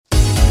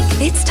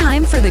It's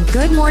time for the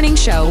Good Morning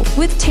Show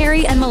with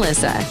Terry and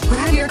Melissa.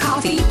 Grab your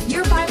coffee,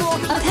 your Bible,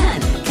 a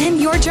pen,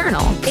 and your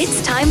journal.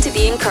 It's time to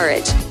be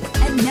encouraged.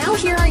 And now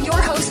here are your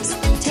hosts,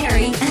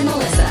 Terry and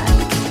Melissa.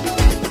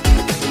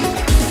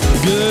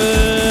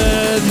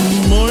 Good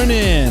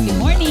morning. Good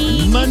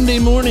morning. Monday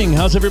morning.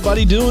 How's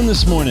everybody doing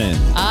this morning?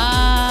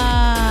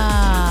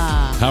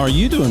 How are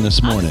you doing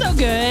this morning? I'm so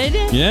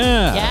good.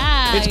 Yeah.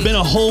 It's been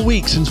a whole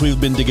week since we've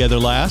been together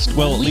last.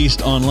 Well, at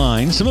least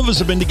online. Some of us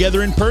have been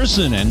together in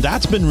person, and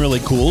that's been really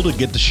cool to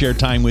get to share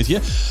time with you.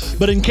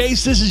 But in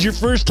case this is your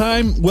first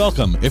time,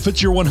 welcome. If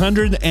it's your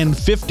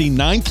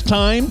 159th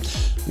time,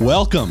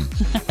 welcome.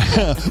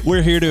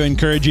 We're here to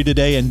encourage you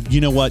today, and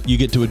you know what? You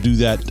get to do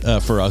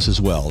that for us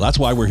as well. That's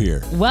why we're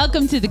here.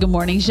 Welcome to the Good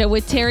Morning Show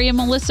with Terry and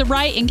Melissa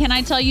Wright. And can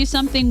I tell you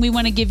something? We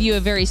want to give you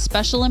a very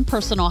special and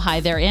personal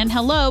hi there and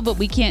hello, but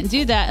we can't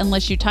do that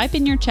unless you type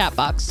in your chat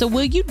box. So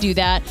will you do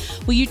that?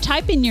 Will you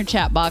type in your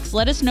chat box?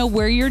 Let us know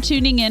where you're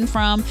tuning in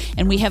from.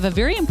 And we have a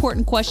very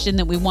important question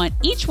that we want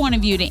each one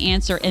of you to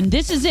answer. And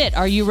this is it.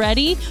 Are you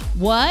ready?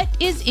 What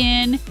is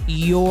in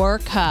your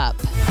cup?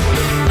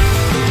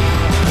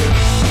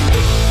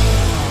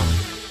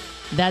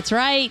 That's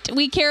right.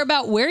 We care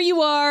about where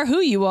you are, who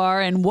you are,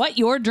 and what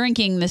you're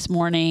drinking this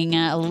morning.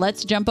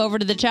 Let's jump over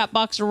to the chat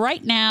box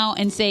right now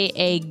and say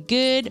a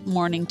good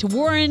morning to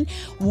Warren.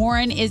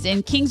 Warren is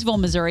in Kingsville,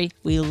 Missouri.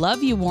 We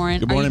love you, Warren.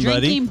 Good morning, are you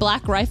drinking buddy?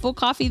 Black Rifle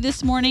coffee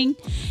this morning?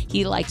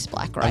 He likes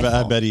Black Rifle.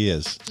 I bet he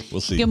is.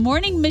 We'll see. Good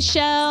morning,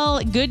 Michelle.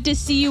 Good to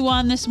see you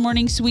on this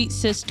morning, sweet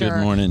sister.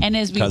 Good morning, And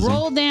as we cousin.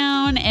 roll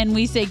down and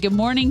we say good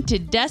morning to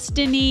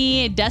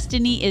Destiny.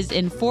 Destiny is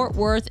in Fort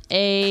Worth,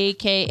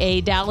 a.k.a.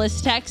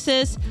 Dallas,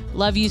 Texas.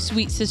 Love you,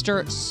 sweet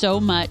sister, so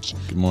much.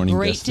 Good morning,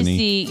 Great Destiny. to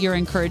see your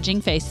encouraging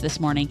face this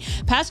morning.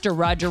 Pastor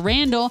Roger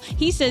Randall,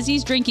 he says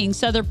he's drinking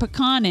Southern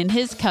Pecan in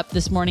his cup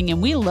this morning,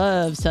 and we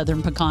love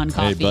Southern Pecan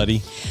coffee. Hey,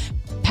 buddy.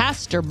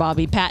 Pastor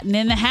Bobby Patton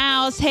in the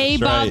house. Hey,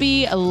 That's right.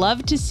 Bobby. I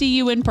love to see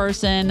you in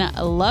person.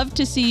 I love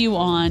to see you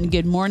on.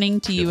 Good morning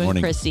to you morning.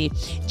 and Chrissy.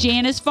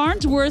 Janice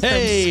Farnsworth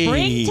Hey, from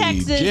Spring,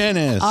 Texas.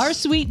 Janice. Our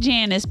sweet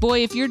Janice.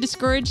 Boy, if you're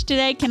discouraged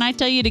today, can I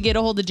tell you to get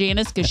a hold of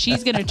Janice because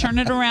she's going to turn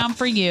it around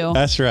for you.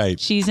 That's right.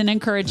 She's an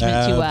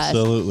encouragement to us.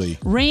 Absolutely.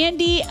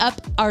 Randy,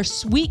 our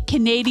sweet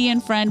Canadian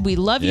friend. We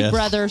love you, Yes.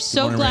 brother. Good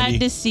So morning, glad Randy.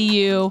 to see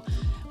you.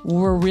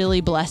 We're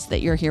really blessed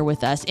that you're here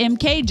with us.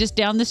 MK just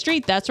down the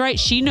street. That's right.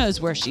 She knows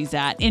where she's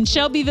at. In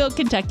Shelbyville,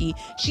 Kentucky.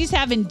 She's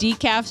having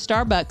decaf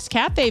Starbucks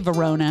Cafe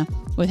Verona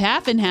with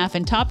half and half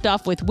and topped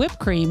off with whipped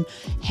cream.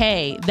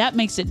 Hey, that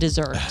makes it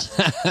dessert.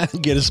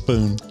 Get a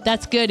spoon.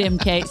 That's good,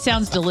 MK.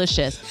 Sounds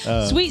delicious.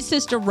 Sweet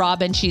sister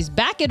Robin, she's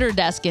back at her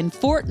desk in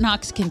Fort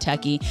Knox,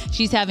 Kentucky.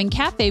 She's having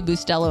Cafe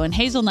Bustelo and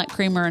hazelnut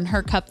creamer in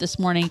her cup this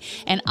morning.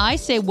 And I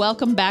say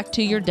welcome back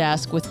to your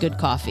desk with good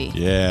coffee.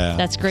 Yeah.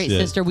 That's great, it.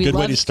 sister. We Good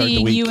way to love start the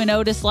seeing week. you and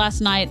Otis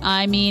last night.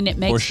 I mean, it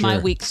makes my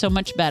sure. week so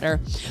much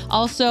better.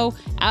 Also,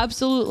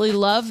 absolutely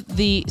love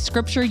the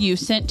scripture you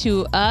sent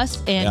to us.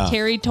 And Yeah.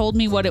 Terry told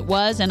me what it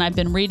was. And I've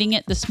been reading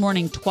it this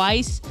morning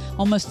twice,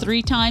 almost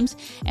 3 times.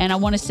 And I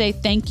want to say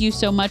thank you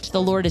so much.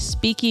 The Lord is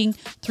speaking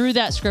through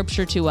that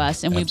scripture to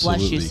us. And we bless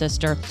you, Absolutely.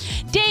 sister.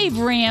 Dave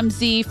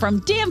Ramsey from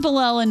Danville,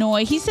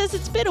 Illinois. He says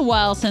it's been a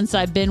while since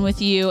I've been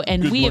with you.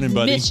 And Good we morning, have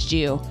buddy. missed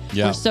you.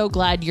 Yeah. We're so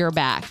glad you're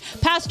back.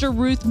 Pastor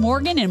Ruth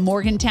Morgan in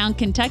Morgantown,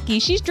 Kentucky.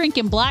 She's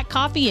drinking black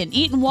coffee and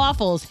eating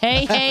waffles.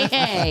 Hey, hey,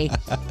 hey.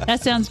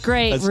 That sounds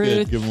great, That's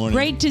Ruth. good. Good morning.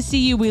 Great to see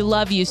you. We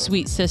love you,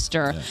 sweet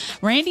sister. Yeah.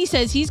 Randy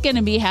says he's going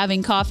to be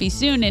having coffee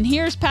soon. And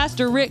here's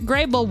Pastor Rick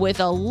Grable with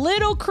a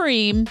little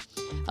cream,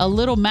 a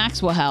little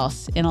Maxwell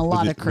House, and a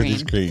lot of cream. With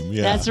his cream,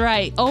 yeah. That's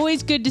right.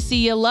 Always good to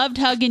see you. Loved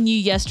hugging you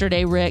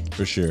yesterday, Rick.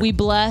 For sure. We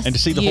bless And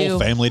to see the you. whole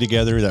family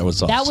together, that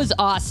was awesome. That was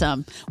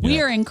awesome. We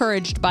Yeah. are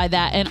encouraged by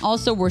that. And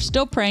also, we're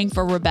still praying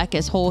for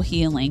Rebecca's whole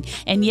healing.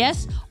 And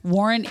yes,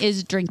 Warren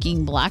is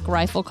drinking Black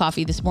Rifle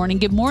coffee this morning.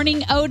 Good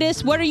morning,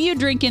 Otis. What are you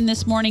drinking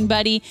this morning,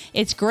 buddy?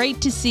 It's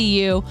great to see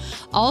you.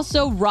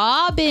 Also,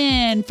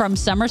 Robin from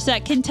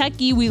Somerset,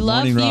 Kentucky. We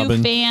love morning, you,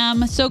 Robin.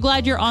 fam. So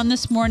glad you're on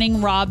this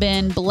morning,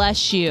 Robin.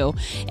 Bless you.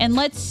 And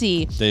let's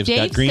see. Dave's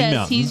Dave got Green says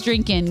Mountain. he's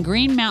drinking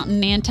Green Mountain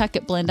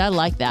Nantucket blend. I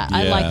like that.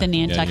 I like the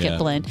Nantucket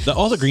blend.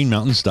 All the Green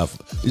Mountain stuff.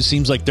 It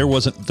seems like there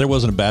wasn't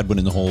a bad one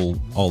in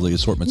all the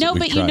assortments. No, that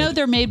we've but tried. you know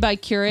they're made by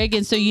Keurig,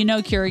 and so you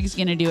know Keurig's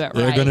going to do it right.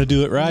 They're going to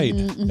do it right.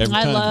 Every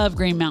I time. love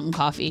Green Mountain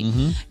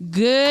coffee.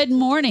 Good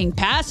morning,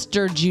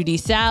 Pastor Judy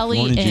Sally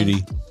Morning, in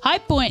Judy. High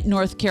Point,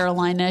 North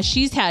Carolina.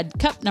 She's had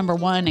cup number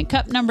 1 and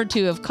cup number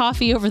 2 of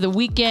coffee over the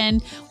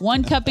weekend.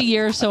 1 cup a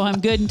year, so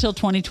I'm good until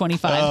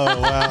 2025.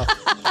 Oh, wow.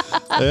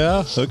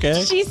 Yeah,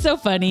 okay. She's so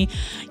funny.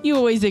 You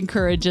always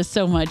encourage us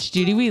so much,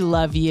 Judy. We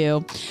love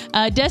you.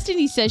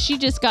 Destiny says she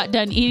just got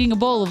done eating a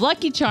bowl of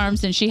Lucky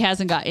Charms and she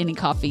hasn't got any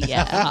coffee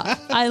yet.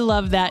 I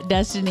love that,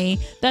 Destiny.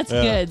 That's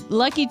good.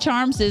 Lucky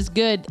Charms is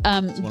good.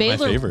 one of my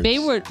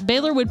favorites.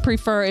 Baylor would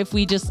prefer if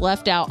we just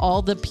left out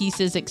all the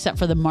pieces except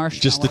for the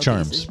marshmallow. Just the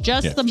charms. pieces.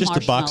 Just Yeah. the Just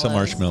a box of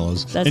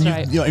marshmallows. That's and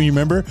right. You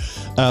remember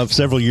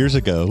several years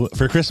ago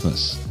for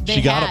Christmas, They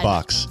she got had a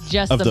box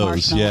just of the those.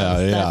 marshmallows.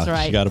 Yeah. That's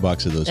right. She got a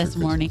box of those This for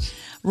morning. Christmas.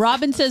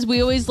 Robin says,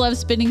 we always love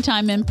spending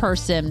time in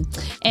person.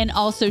 And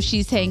also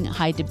she's saying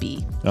hi to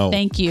B. Oh.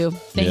 Thank you.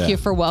 Thank you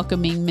for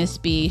welcoming Miss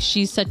B.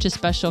 She's such a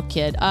special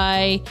kid.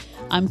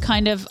 I'm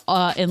kind of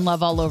in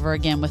love all over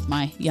again with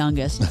my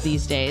youngest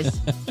these days.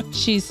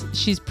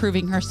 She's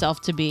proving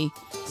herself to be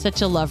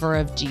such a lover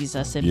of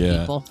Jesus and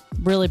people.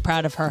 Really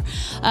proud of her.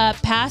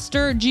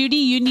 Pastor Judy,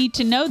 you need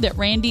to know that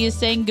Randy is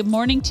saying good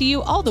morning to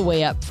you all the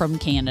way up from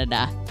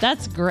Canada.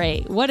 That's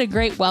great. What a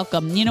great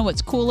welcome. You know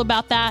what's cool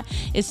about that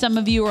is some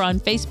of you are on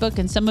Facebook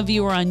and some of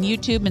you are on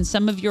YouTube and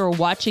some of you are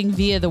watching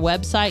via the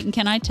website. And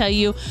can I tell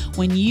you,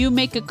 when you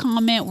make a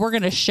comment, we're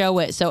going to show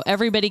it so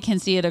everybody can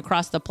see it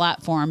across the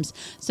platforms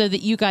so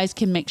that you guys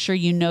can make sure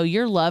you know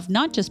you're loved,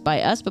 not just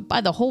by us, but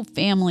by the whole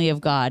family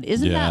of God.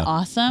 Isn't that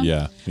awesome?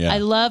 Yeah. I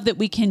love that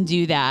we can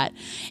do that.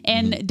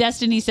 And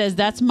Destiny says,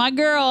 that's my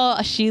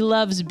girl. She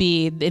loves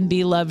B and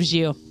B loves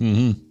you.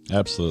 Mm-hmm.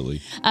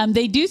 Absolutely.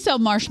 They do sell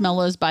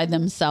marshmallows by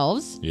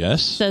themselves.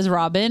 Yes. Says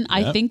Robin.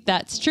 I think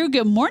that's true.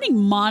 Good morning,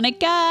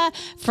 Monica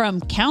from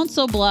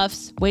Council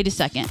Bluffs. Wait a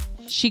second.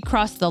 She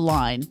crossed the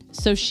line.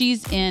 So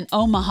she's in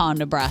Omaha,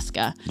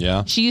 Nebraska.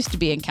 Yeah. She used to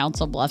be in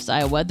Council Bluffs,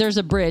 Iowa. There's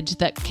a bridge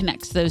that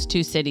connects those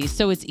two cities.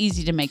 So it's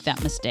easy to make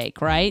that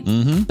mistake, right?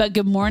 Mm-hmm. But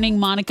good morning,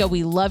 Monica.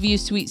 We love you,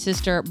 sweet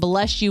sister.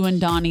 Bless you and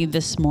Donnie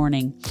this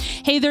morning.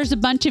 Hey, there's a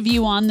bunch of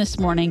you on this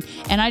morning.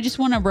 And I just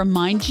want to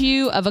remind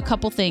you of a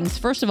couple things.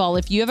 First of all,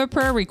 if you have a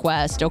prayer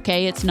request,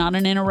 okay, it's not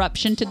an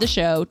interruption to the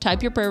show.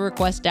 Type your prayer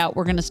request out.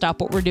 We're going to stop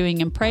what we're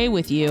doing and pray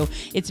with you.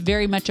 It's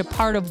very much a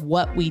part of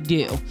what we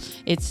do.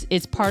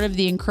 It's part of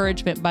the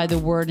encouragement by the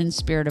word and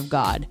spirit of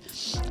God.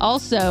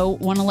 Also,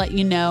 want to let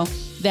you know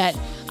that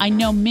I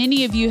know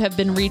many of you have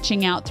been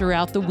reaching out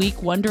throughout the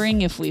week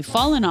wondering if we've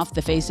fallen off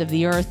the face of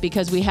the earth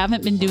because we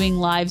haven't been doing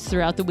lives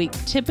throughout the week.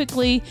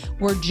 Typically,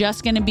 we're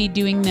just going to be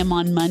doing them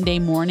on Monday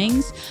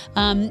mornings.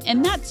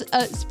 And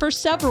that's for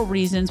several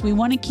reasons. We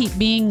want to keep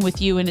being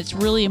with you, and it's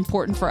really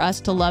important for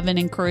us to love and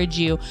encourage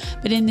you.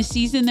 But in the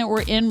season that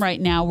we're in right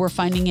now, we're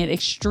finding it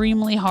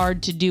extremely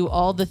hard to do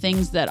all the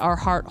things that our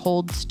heart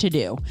holds to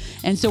do.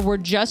 And so we're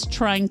just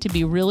trying to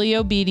be really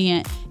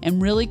obedient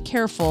and really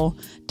careful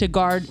to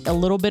guard a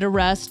little bit of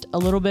rest, a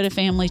little bit of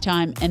family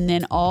time, and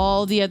then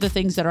all the other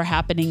things that are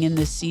happening in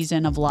this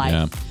season of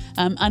life.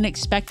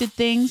 Unexpected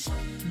things,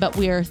 but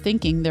we are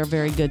thinking they're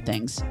very good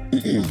things.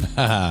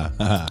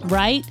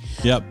 Right?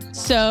 Yep.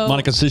 So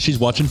Monica says she's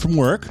watching from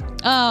work.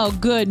 Oh,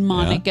 good,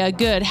 Monica.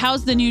 Good.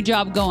 How's the new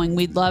job going?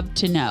 We'd love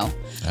to know.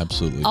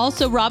 Absolutely.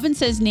 Also, Robin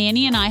says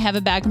Nanny and I have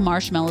a bag of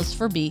marshmallows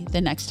for B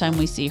the next time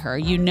we see her.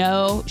 You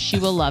know she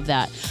will love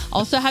that.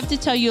 Also, have to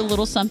tell you a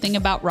little something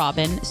about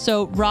Robin.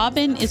 So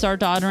Robin is our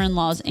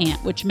daughter-in-law's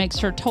aunt, which makes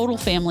her total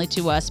family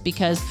to us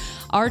because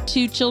our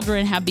two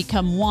children have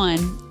become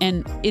one,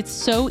 and it's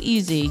so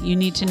easy, you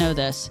need to know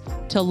this,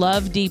 to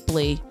love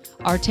deeply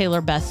our Taylor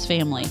Beth's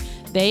family.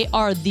 They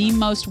are the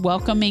most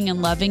welcoming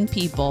and loving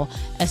people,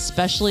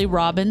 especially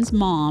Robin's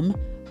mom.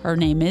 Her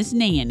name is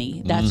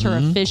Nanny. That's her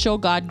official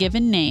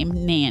God-given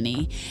name,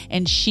 Nanny.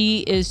 And she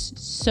is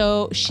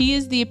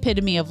the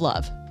epitome of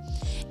love.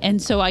 And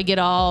so I get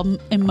all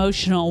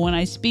emotional when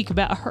I speak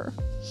about her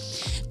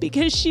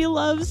because she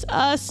loves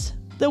us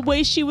the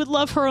way she would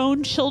love her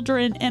own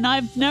children. And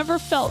I've never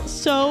felt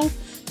so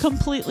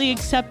completely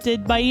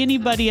accepted by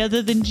anybody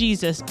other than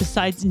Jesus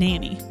besides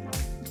Nanny.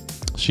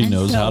 She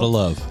knows how to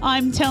love.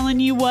 I'm telling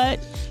you what,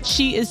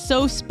 she is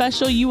so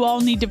special. You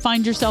all need to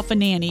find yourself a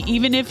nanny.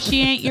 Even if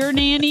she ain't your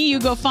nanny, you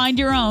go find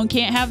your own.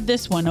 Can't have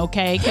this one,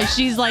 okay? Because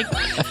she's like,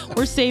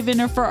 we're saving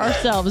her for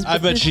ourselves. I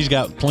bet she's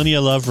got plenty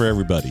of love for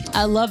everybody.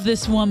 I love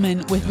this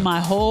woman with my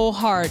whole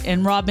heart.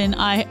 And Robin,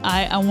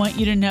 I want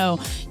you to know,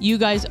 you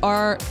guys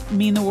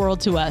mean the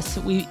world to us.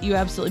 You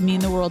absolutely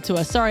mean the world to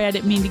us. Sorry, I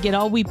didn't mean to get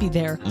all weepy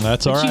there.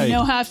 That's all right. You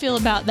know how I feel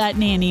about that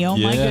nanny. Oh,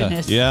 my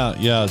goodness.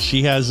 Yeah.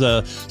 She has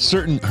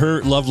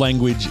her love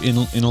language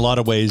in a lot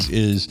of ways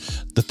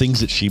is the things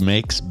that she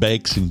makes,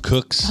 bakes, and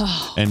cooks,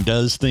 and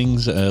does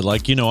things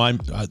like,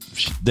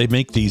 they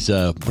make these,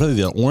 what are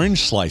they, the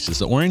orange slices,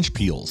 the orange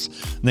peels,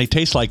 and they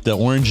taste like the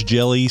orange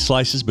jelly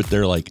slices, but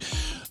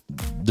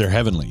they're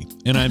heavenly.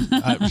 And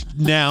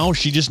now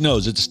she just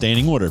knows it's a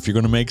standing order. If you're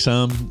going to make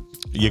some,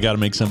 you got to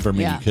make some for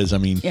me because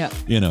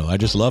I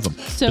just love them.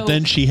 So but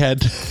then she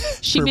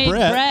made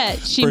Brett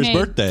for his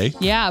birthday.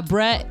 Yeah,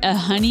 Brett a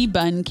honey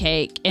bun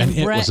cake, and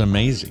it was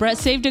amazing. Brett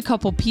saved a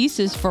couple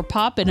pieces for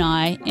Pop and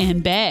I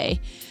and Bay.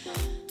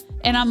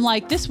 And I'm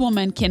like, this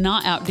woman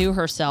cannot outdo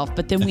herself.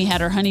 But then we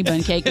had her honey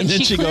bun cake, and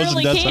she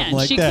clearly can.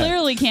 She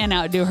clearly can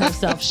outdo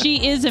herself.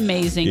 She is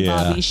amazing,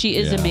 Bobby. She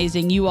is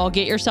amazing. You all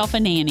get yourself a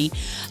nanny.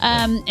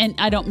 And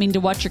I don't mean to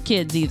watch your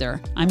kids either.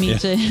 I mean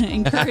to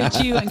encourage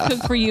you and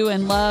cook for you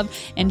and love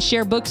and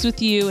share books with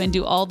you and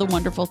do all the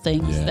wonderful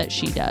things that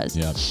she does.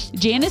 Yeah.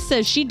 Janice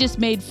says she just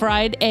made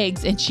fried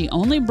eggs, and she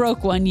only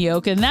broke one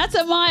yolk, and that's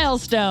a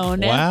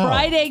milestone. Wow. And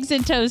fried eggs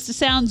and toast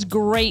sounds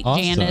great,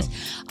 awesome. Janice.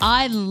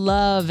 I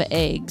love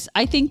eggs.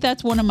 I think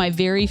that's one of my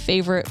very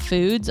favorite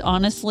foods,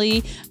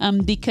 honestly,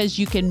 because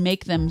you can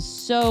make them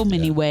so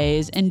many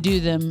ways and do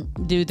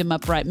them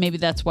upright. Maybe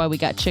that's why we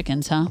got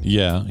chickens, huh?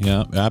 Yeah,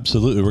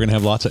 absolutely. We're going to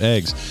have lots of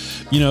eggs.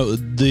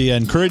 The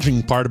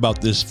encouraging part about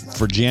this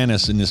for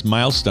Janice in this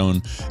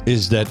milestone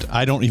is that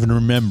I don't even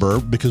remember,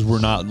 because we're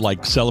not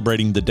like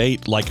celebrating the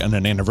date like on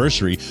an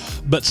anniversary,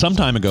 but some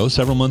time ago,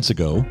 several months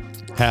ago,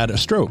 had a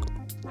stroke.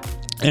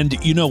 And,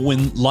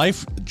 when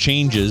life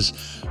changes,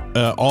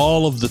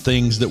 all of the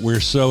things that we're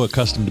so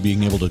accustomed to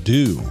being able to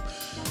do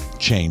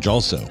change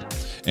also.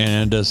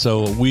 And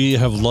so we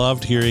have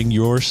loved hearing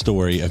your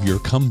story of your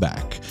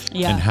comeback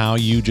and how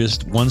you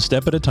just one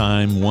step at a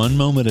time, one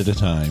moment at a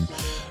time,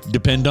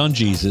 depend on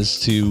Jesus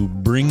to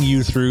bring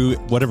you through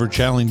whatever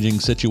challenging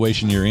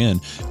situation you're in.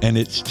 And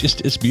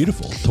it's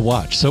beautiful to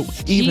watch. So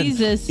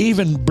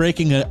even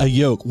breaking a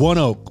yoke,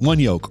 one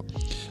yoke,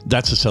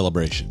 that's a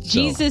celebration.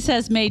 Jesus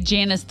has made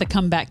Janice the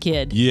comeback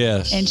kid.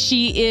 Yes. And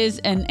she is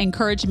an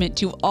encouragement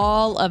to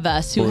all of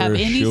us who have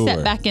any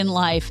setback in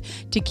life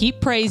to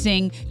keep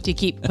praising, to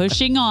keep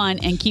pushing on,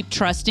 and keep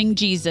trusting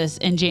Jesus.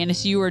 And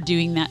Janice, you are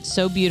doing that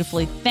so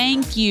beautifully.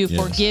 Thank you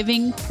for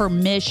giving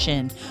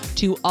permission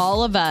to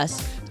all of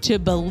us to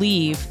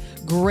believe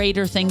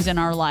greater things in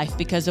our life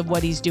because of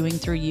what he's doing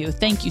through you.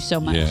 Thank you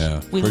so much.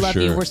 Yeah, we love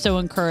you. We're so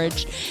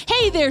encouraged.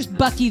 Hey, there's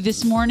Bucky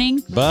this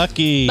morning.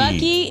 Bucky,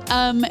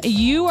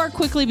 you are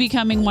quickly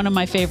becoming one of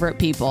my favorite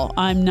people.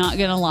 I'm not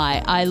going to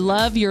lie. I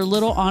love your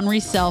little ornery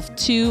self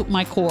to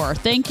my core.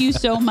 Thank you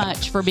so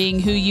much for being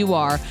who you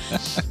are.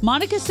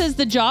 Monica says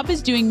the job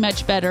is doing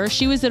much better.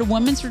 She was at a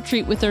women's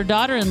retreat with her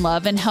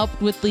daughter-in-law and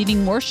helped with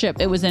leading worship.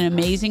 It was an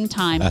amazing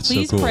time.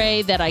 Please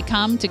pray that I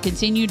come to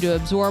continue to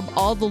absorb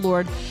all the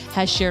Lord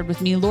has shared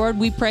with me. Lord,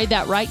 we pray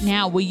that right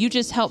now. Will you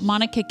just help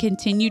Monica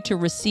continue to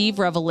receive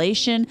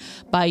revelation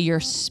by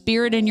your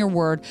Spirit and your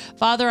word?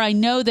 Father, I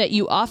know that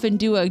you often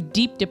do a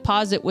deep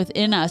deposit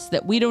within us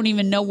that we don't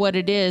even know what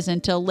it is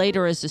until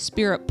later as the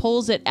Spirit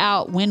pulls it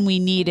out when we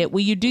need it.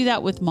 Will you do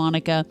that with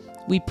Monica?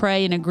 We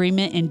pray in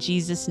agreement in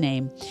Jesus'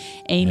 name.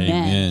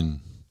 Amen.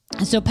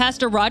 So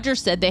Pastor Roger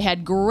said they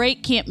had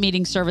great camp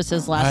meeting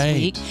services last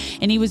week,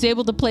 and he was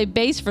able to play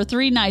bass for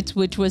 3 nights,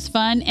 which was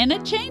fun and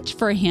a change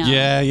for him.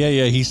 Yeah.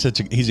 He's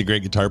a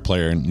great guitar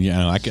player, and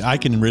I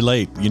can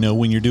relate.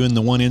 When you're doing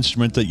the one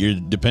instrument that you're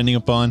depending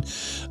upon,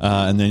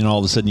 and then all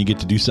of a sudden you get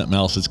to do something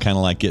else. It's kind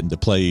of like getting to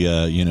play,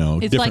 it's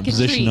different like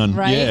position treat, on.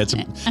 right? Yeah, it's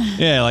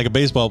like a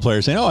baseball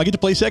player saying, "Oh, I get to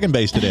play second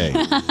base today."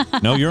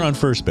 No, you're on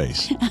first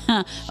base.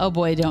 Oh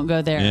boy, don't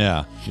go there.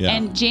 Yeah.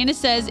 And Janice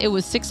says it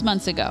was 6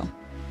 months ago.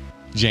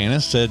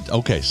 Janice said,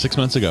 6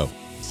 months ago.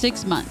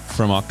 6 months.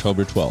 From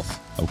October 12th.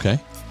 Okay.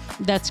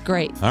 That's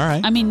great. All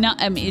right.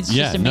 It's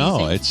just amazing.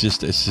 No, it's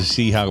to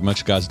see how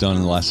much God's done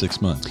in the last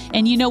 6 months.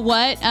 And you know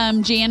what,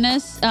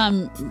 Janice?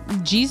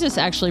 Jesus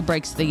actually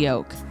breaks the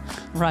yoke,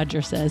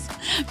 Roger says.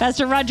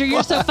 Pastor Roger,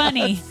 you're so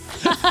funny.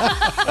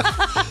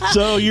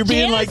 So you're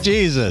being like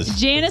Jesus.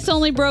 Janice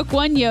only broke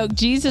one yoke.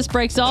 Jesus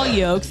breaks all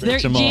yokes.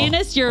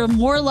 Janice, you're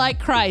more like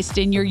Christ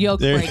in your yoke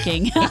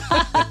breaking.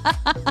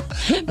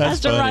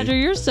 Pastor funny. Roger,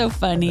 you're so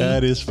funny.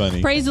 That is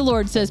funny. Praise the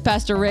Lord, says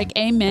Pastor Rick.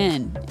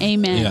 Amen.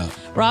 Yeah.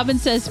 Robin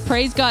says,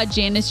 praise God,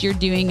 Janice, you're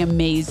doing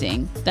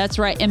amazing. That's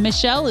right. And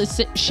Michelle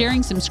is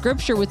sharing some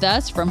scripture with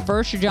us from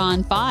 1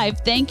 John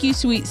 5. Thank you,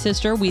 sweet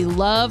sister. We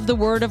love the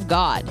Word of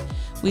God.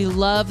 We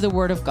love the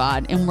Word of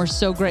God, and we're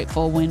so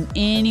grateful when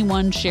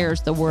anyone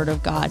shares the Word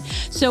of God.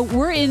 So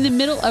we're in the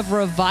middle of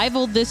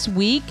revival this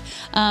week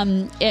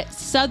at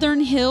Southern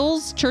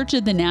Hills Church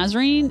of the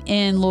Nazarene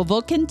in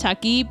Louisville,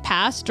 Kentucky.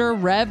 Pastor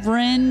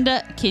Reverend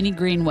Kenny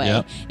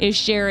Greenway is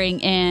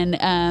sharing,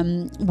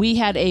 and we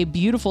had a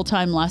beautiful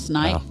time last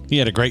night. Wow. He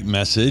had a great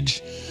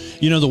message.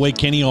 The way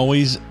Kenny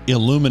always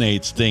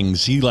illuminates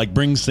things, he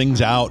brings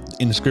things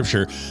out in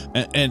Scripture.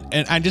 And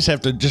I just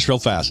have to, real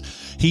fast,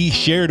 he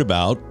shared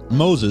about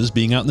Moses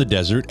being out in the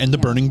desert and the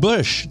burning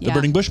bush, the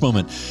burning bush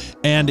moment.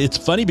 And it's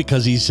funny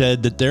because he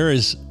said that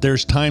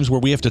there's times where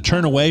we have to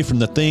turn away from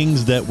the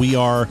things that we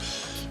are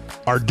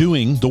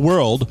doing, the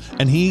world,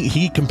 and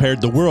he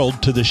compared the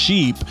world to the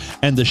sheep,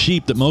 and the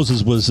sheep that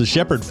Moses was the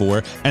shepherd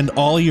for, and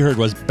all he heard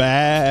was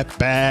bah,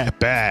 bah,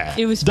 bah.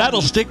 It was funny.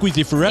 That'll stick with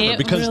you forever,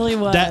 because really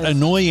was. That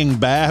annoying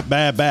bah,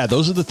 bah, bah,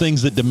 those are the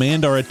things that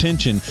demand our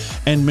attention.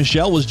 And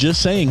Michelle was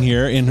just saying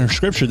here in her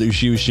scripture that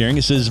she was sharing,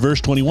 it says,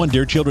 verse 21,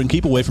 dear children,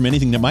 keep away from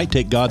anything that might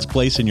take God's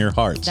place in your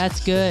hearts.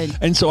 That's good.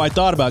 And so I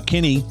thought about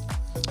Kenny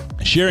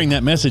sharing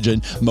that message,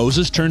 and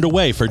Moses turned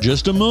away for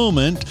just a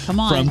moment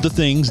from the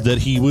things that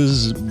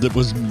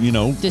was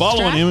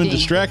following him and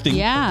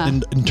distracting,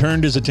 and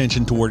turned his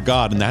attention toward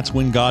God. And that's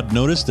when God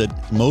noticed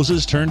that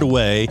Moses turned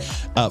away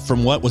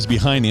from what was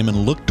behind him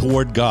and looked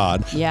toward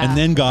God. And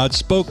then God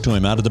spoke to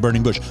him out of the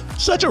burning bush.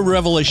 Such a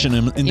revelation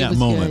in that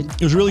moment.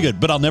 Good. It was really good,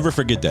 but I'll never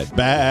forget that.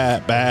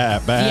 Bah,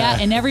 bah, bah. Yeah,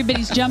 and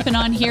everybody's jumping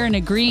on here and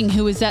agreeing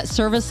who was at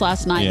service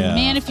last night.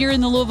 Man, if you're in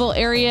the Louisville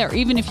area, or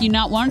even if you're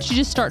not, why don't you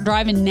just start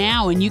driving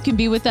now, and you can can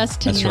be with us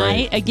tonight. That's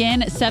right.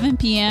 Again, at 7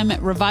 p.m.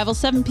 Revival,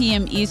 7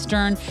 p.m.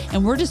 Eastern.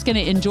 And we're just going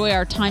to enjoy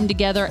our time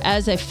together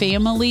as a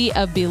family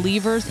of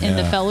believers in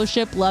the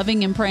fellowship,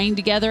 loving and praying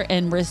together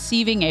and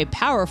receiving a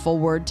powerful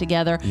word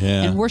together.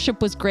 Yeah. And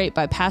worship was great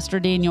by Pastor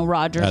Daniel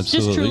Rogers.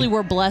 Absolutely. Just truly,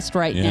 we're blessed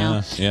right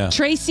now. Yeah.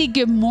 Tracy,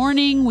 good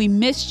morning. We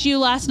missed you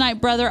last night,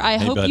 brother. I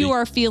hope buddy. you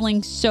are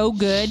feeling so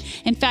good.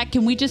 In fact,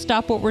 can we just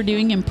stop what we're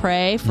doing and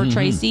pray for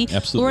Tracy?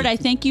 Absolutely. Lord, I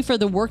thank you for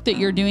the work that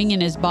you're doing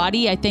in his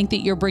body. I think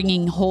that you're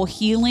bringing whole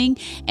healing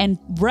and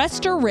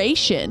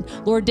restoration,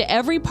 Lord, to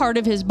every part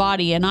of his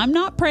body. And I'm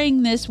not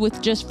praying this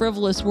with just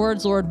frivolous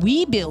words, Lord.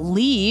 We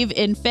believe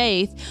in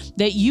faith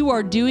that you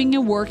are doing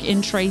a work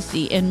in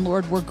Tracy. And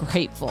Lord, we're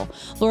grateful.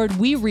 Lord,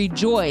 we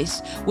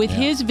rejoice. With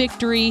his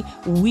victory,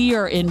 we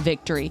are in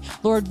victory.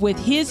 Lord, with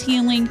his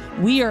healing,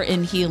 we are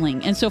in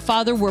healing. And so,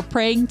 Father, we're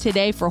praying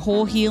today for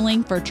whole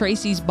healing for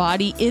Tracy's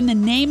body. In the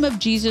name of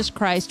Jesus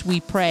Christ,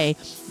 we pray.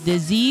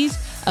 Disease,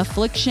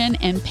 affliction,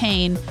 and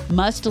pain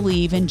must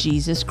leave in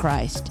Jesus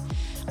Christ.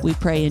 We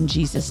pray in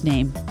Jesus'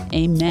 name.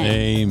 Amen.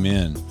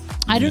 Amen.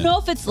 I don't know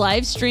if it's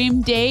live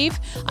stream, Dave.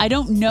 I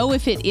don't know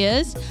if it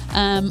is.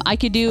 I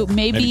could do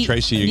maybe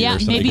Tracy or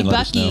somebody maybe can let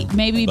us Bucky. know.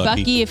 Maybe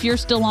Bucky. Bucky, if you're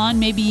still on,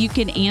 maybe you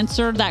can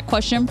answer that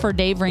question for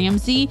Dave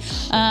Ramsey.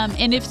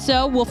 And if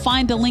so, we'll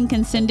find the link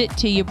and send it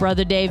to you,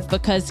 Brother Dave,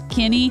 because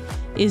Kenny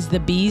is the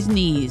bee's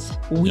knees.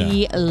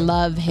 We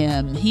love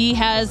him. He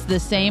has the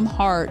same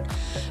heart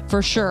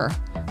for sure.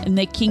 And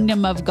the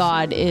kingdom of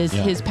God is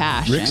his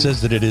passion. Rick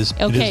says that it is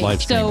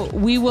live streamed. So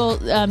we will,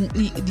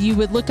 you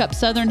would look up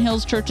Southern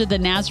Hills Church of the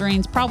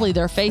Nazarenes, probably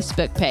their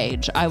Facebook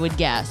page, I would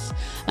guess.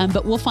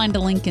 But we'll find a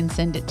link and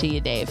send it to you,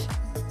 Dave.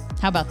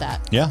 How about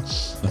that? Yeah,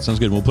 that sounds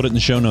good. We'll put it in the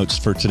show notes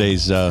for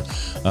today's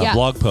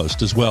blog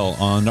post as well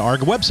on our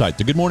website,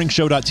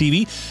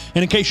 thegoodmorningshow.tv.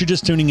 And in case you're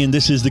just tuning in,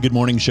 this is The Good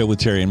Morning Show with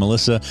Terry and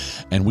Melissa,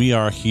 and we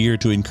are here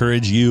to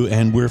encourage you,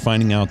 and we're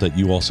finding out that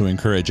you also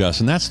encourage us,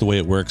 and that's the way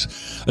it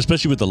works,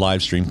 especially with the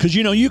live stream. Because,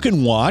 you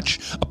can watch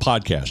a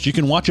podcast, you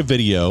can watch a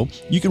video,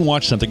 you can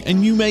watch something,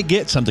 and you may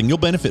get something. You'll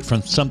benefit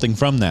from something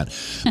from that.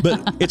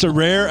 But it's a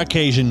rare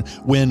occasion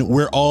when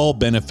we're all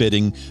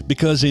benefiting,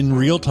 because in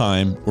real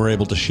time, we're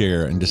able to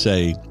share and to say,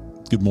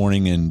 good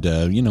morning, and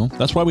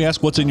that's why we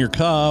ask what's in your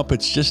cup.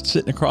 It's just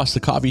sitting across the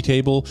coffee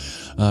table,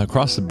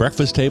 across the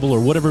breakfast table,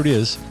 or whatever it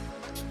is,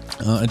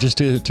 just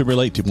to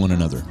relate to one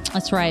another.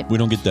 That's right. We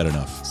don't get that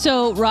enough.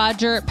 So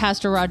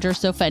Pastor Roger,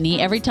 so funny.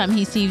 Every time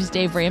he sees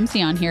Dave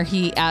Ramsey on here,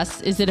 he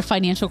asks, is it a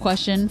financial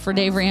question for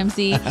Dave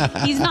Ramsey?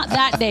 He's not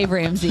that Dave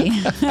Ramsey.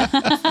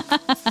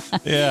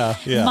 Yeah.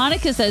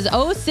 Monica says,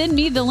 send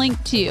me the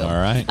link too. All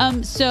right.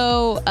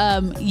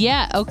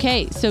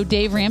 Okay. So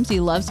Dave Ramsey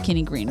loves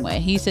Kenny Greenway.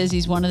 He says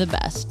he's one of the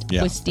best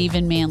with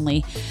Stephen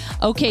Manley.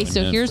 Okay,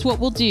 so here's what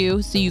we'll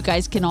do so you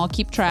guys can all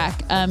keep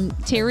track.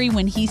 Terry,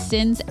 when he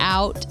sends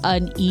out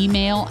an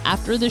email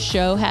after the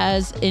show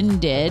has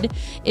ended,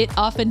 it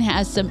often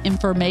has some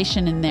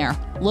information in there.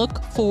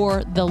 Look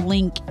for the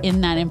link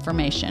in that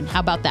information. How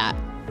about that?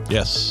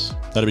 Yes.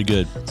 That'd be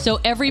good. So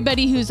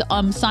everybody who's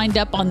signed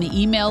up on the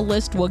email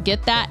list will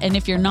get that. And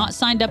if you're not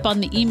signed up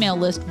on the email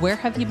list, where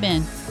have you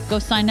been? Go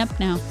sign up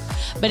now.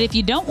 But if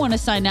you don't want to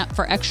sign up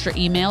for extra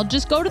email,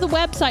 just go to the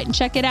website and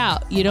check it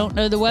out. You don't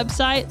know the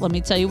website? Let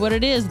me tell you what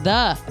it is.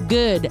 The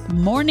Good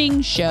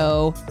Morning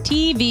Show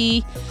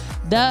TV.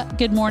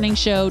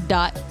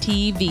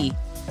 thegoodmorningshow.tv.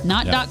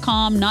 Not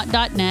 .com, not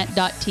 .net,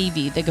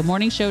 .tv.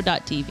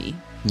 thegoodmorningshow.tv.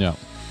 Yeah.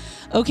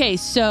 Okay,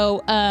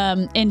 so,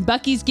 and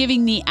Bucky's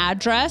giving the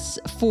address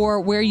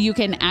for where you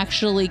can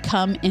actually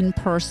come in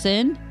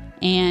person.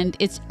 And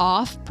it's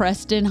off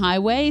Preston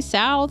Highway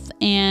South.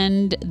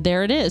 And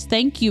there it is.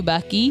 Thank you,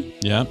 Bucky.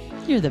 Yeah.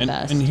 You're the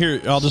best. And here,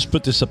 I'll just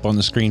put this up on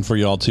the screen for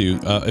you all too.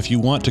 If you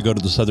want to go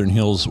to the Southern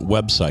Hills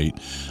website,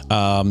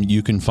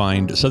 you can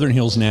find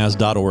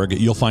southernhillsnaz.org.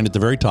 You'll find at the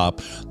very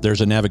top,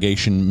 there's a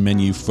navigation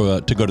menu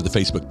to go to the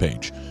Facebook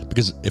page.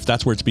 Because if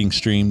that's where it's being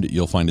streamed,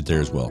 you'll find it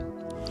there as well.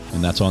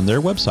 And that's on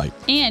their website.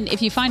 And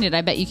if you find it,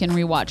 I bet you can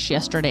rewatch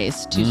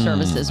yesterday's two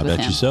services with him. I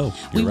bet you so.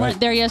 We weren't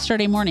there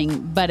yesterday morning,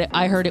 but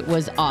I heard it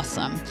was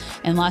awesome.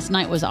 And last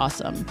night was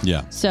awesome.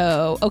 Yeah.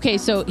 So, okay,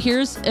 so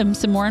here's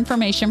some more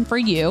information for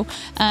you.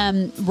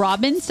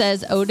 Robin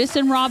says, Otis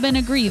and Robin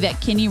agree that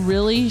Kenny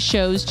really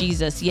shows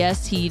Jesus.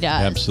 Yes, he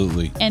does.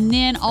 Absolutely. And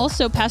then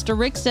also, Pastor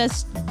Rick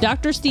says,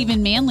 Dr.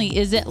 Stephen Manley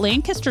is at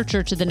Lancaster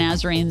Church of the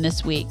Nazarene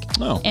this week.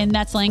 Oh. And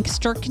that's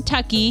Lancaster,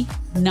 Kentucky,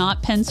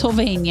 not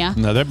Pennsylvania.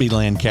 No, that'd be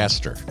Lancaster.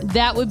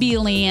 That would be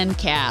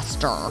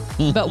Lancaster.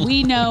 But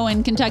we know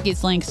in Kentucky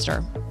it's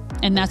Lancaster.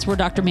 And that's where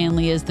Dr.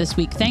 Manley is this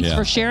week. Thanks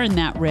for sharing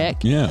that, Rick.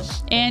 Yeah.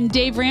 And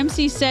Dave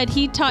Ramsey said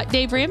he taught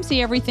Dave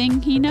Ramsey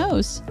everything he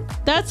knows.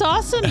 That's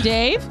awesome,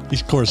 Dave.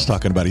 He's, of course,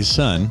 talking about his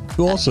son,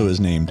 who also is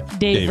named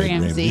Dave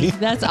Ramsey.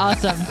 That's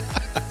awesome.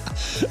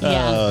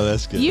 Oh,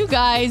 that's good. You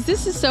guys,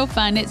 this is so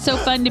fun. It's so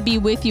fun to be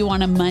with you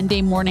on a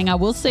Monday morning. I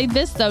will say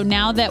this, though,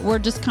 now that we're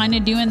just kind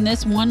of doing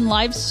this one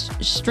live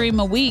stream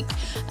a week,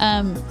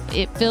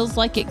 it feels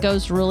like it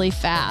goes really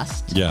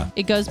fast. Yeah.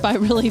 It goes by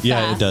really fast.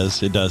 Yeah, it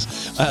does. It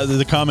does.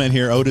 The comment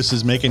here Otis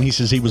is making, he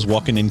says he was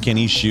walking in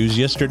Kenny's shoes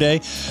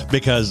yesterday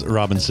because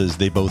Robin says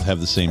they both have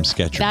the same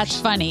Skechers. That's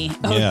funny.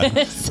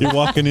 Yeah. You're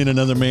walking in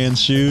another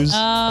man's shoes. Oh.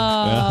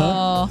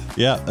 Uh-huh.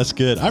 Yeah, that's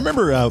good. I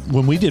remember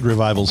when we did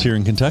revivals here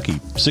in Kentucky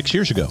 6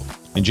 years ago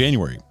in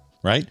January,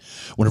 right?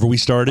 Whenever we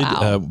started.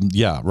 Wow.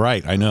 Yeah,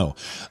 right. I know.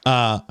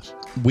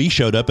 We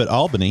showed up at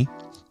Albany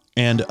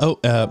and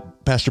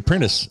Pastor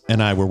Prentice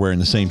and I were wearing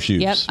the same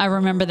shoes. Yep, I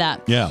remember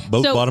that. Yeah,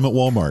 both bought them at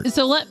Walmart.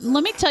 So let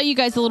me tell you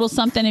guys a little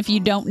something if you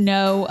don't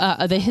know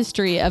the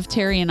history of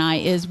Terry and I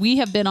is we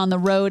have been on the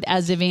road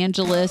as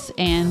evangelists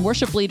and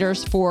worship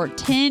leaders for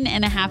 10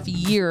 and a half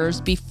years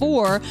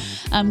before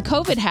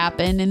COVID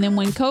happened. And then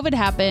when COVID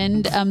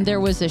happened, there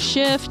was a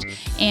shift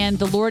and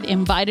the Lord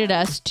invited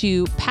us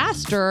to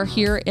pastor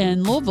here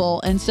in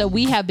Louisville. And so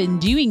we have been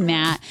doing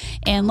that.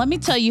 And let me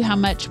tell you how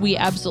much we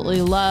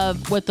absolutely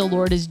love what the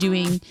Lord is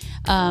doing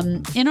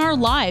in our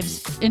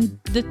lives and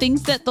the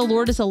things that the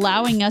Lord is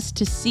allowing us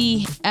to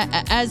see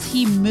as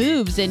he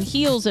moves and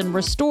heals and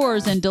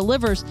restores and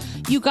delivers.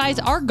 You guys,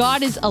 our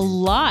God is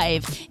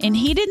alive and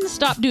he didn't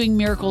stop doing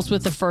miracles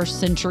with the first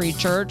century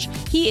church.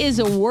 He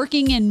is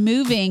working and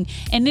moving,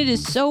 and it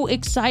is so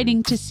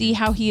exciting to see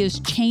how he is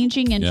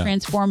changing and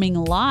transforming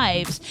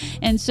lives.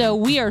 And so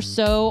we are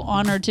so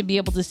honored to be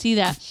able to see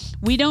that.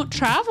 We don't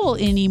travel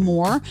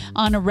anymore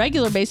on a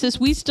regular basis.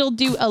 We still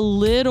do a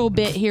little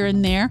bit here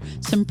and there,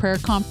 some prayer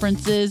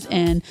conferences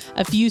and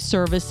a few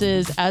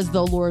services as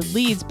the Lord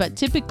leads. But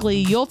typically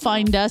you'll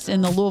find us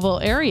in the Louisville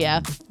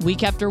area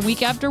week after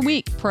week after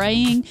week,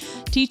 praying,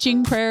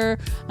 teaching prayer,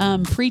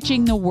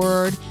 preaching the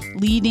word,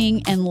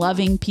 leading and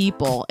loving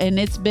people. And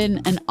it's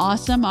been an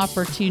awesome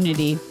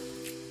opportunity.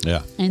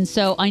 Yeah. And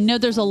so I know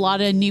there's a lot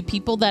of new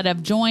people that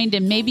have joined,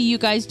 and maybe you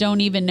guys don't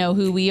even know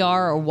who we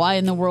are or why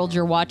in the world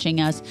you're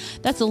watching us.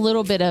 That's a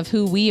little bit of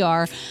who we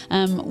are.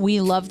 We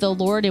love the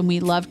Lord and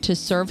we love to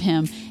serve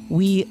him.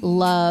 We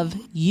love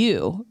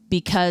you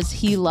because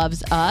he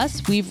loves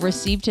us. We've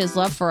received his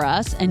love for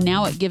us, and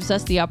now it gives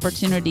us the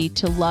opportunity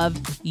to love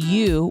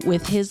you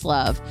with his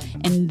love.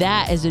 And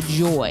that is a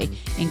joy.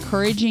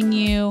 Encouraging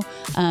you,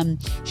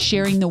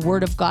 sharing the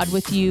word of God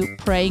with you,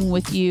 praying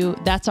with you.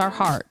 That's our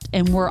heart.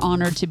 And we're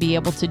honored to be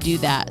able to do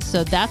that.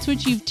 So that's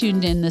what you've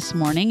tuned in this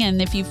morning.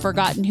 And if you've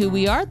forgotten who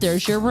we are,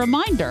 there's your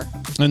reminder.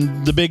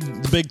 And the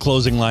big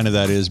closing line of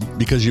that is,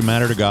 because you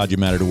matter to God, you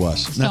matter to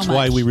us. And that's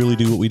why we really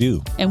do what we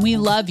do. And we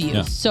love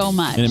you so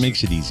much. And it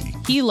makes it easy.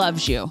 He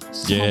loves you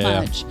so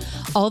much.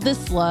 All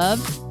this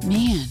love,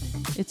 man,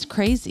 it's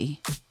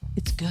crazy.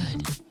 It's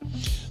good.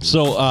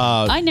 So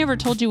I never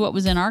told you what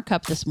was in our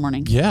cup this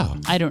morning. Yeah.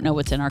 I don't know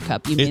what's in our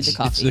cup. You made the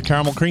coffee. It's the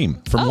caramel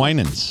cream from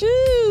Winans.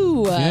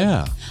 Ooh.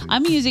 Yeah.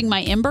 I'm using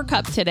my Ember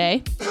cup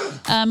today.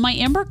 My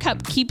Ember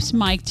cup keeps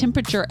my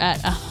temperature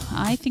at,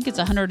 I think it's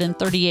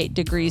 138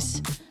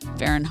 degrees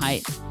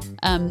Fahrenheit.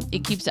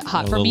 It keeps it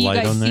hot for me. You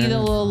guys see the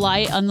little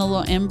light on the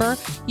little Ember?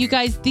 You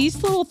guys,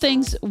 these little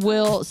things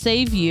will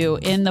save you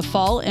in the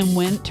fall and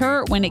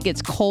winter when it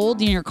gets cold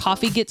and your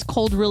coffee gets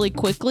cold really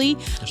quickly.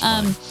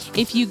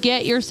 If you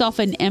get yourself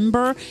an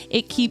Ember,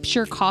 it keeps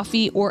your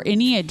coffee or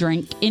any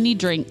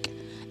drink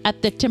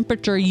at the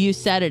temperature you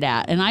set it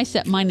at. And I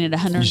set mine at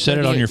 138 You set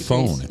it on your degrees.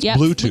 phone. It's yep.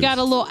 Bluetooth. We got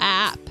a little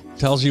app.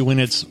 Tells you when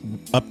it's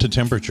up to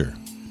temperature.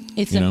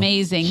 It's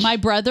amazing. My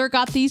brother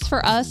got these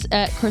for us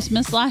at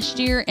Christmas last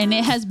year, and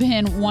it has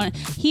been one.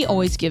 He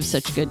always gives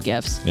such good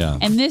gifts. Yeah.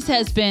 And this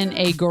has been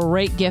a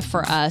great gift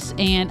for us.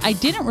 And I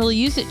didn't really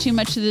use it too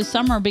much this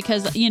summer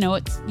because,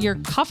 your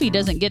coffee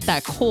doesn't get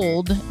that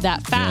cold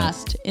that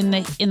fast in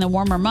the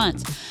warmer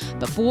months.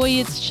 But boy,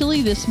 it's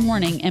chilly this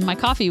morning, and my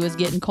coffee was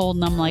getting cold,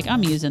 and I'm like,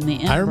 I'm using the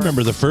Ember. I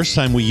remember the first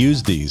time we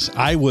used these,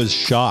 I was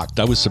shocked.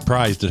 I was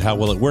surprised at how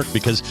well it worked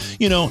because,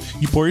 you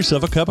pour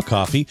yourself a cup of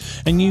coffee,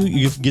 and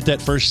you get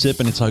that first sip,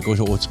 and it's like,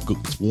 oh,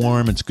 it's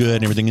warm, it's good,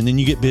 and everything. And then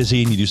you get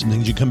busy, and you do some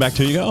things. You come back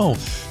to it, you go, oh,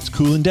 it's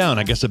cooling down.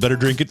 I guess I better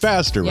drink it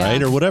faster,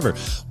 right? Or whatever.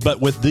 But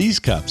with these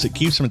cups, it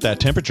keeps them at that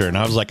temperature. And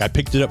I was like, I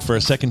picked it up for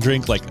a second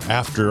drink, like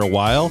after a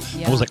while.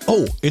 Yeah. I was like,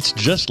 oh, it's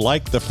just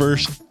like the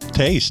first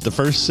taste, the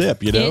first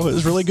sip, it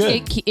was really good.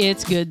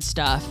 It's good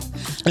stuff.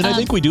 And I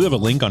think we do have a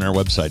link on our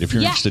website if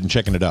you're interested in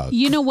checking it out.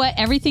 You know what?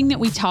 Everything that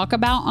we talk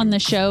about on the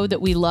show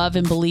that we love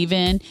and believe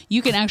in,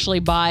 you can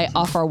actually buy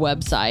off our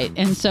website.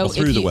 And so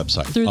through the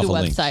website. Through the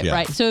website,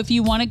 right. So if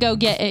you want to go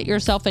get it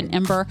yourself an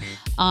Ember,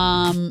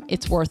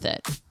 it's worth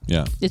it.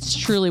 Yeah. It's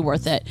truly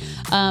worth it.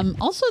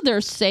 Also,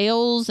 there's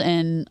sales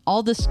and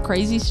all this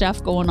crazy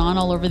stuff going on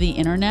all over the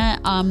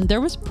internet. There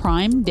was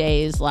Prime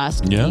Days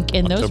last week,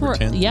 and those were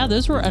 10th.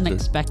 Those were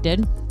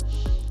unexpected.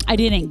 I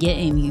didn't get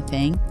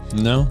anything.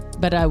 No.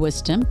 But I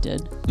was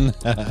tempted.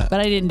 But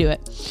I didn't do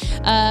it.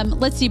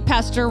 Let's see.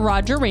 Pastor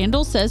Roger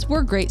Randall says,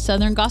 we're great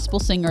Southern gospel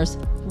singers.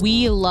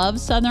 We love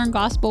Southern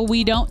gospel.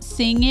 We don't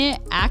sing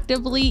it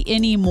actively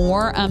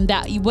anymore.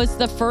 That was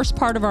the first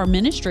part of our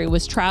ministry,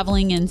 was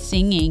traveling and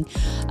singing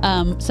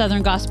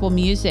Southern gospel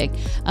music.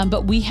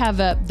 But we have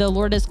the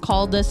Lord has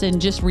called us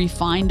and just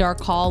refined our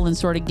call and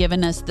sort of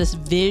given us this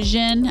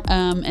vision.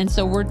 And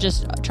so we're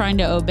just trying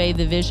to obey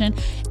the vision.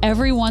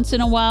 Every once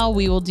in a while,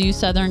 we will do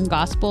Southern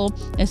gospel,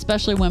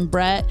 especially when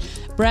Brett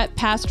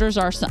pastors,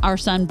 our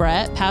son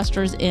Brett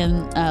pastors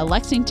in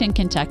Lexington,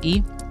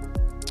 Kentucky.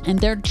 And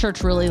their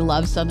church really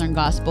loves Southern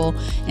gospel.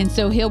 And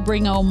so he'll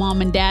bring old mom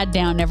and dad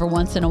down every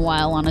once in a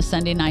while on a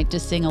Sunday night to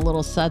sing a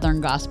little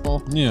Southern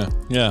gospel. Yeah.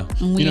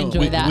 And we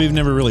enjoy that. We've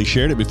never really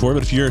shared it before,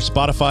 but if you're a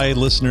Spotify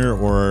listener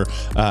or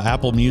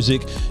Apple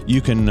Music,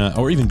 you can,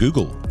 or even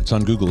Google. It's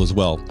on Google as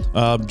well.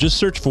 Just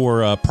search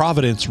for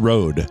Providence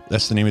Road.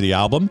 That's the name of the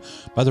album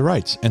by the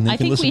Wrights. And then you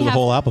can listen to the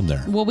whole album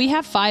there. Well, we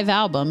have 5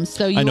 albums.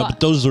 So I know, but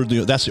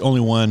that's the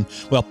only one.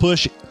 Well,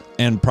 Push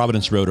and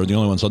Providence Road are the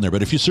only ones on there.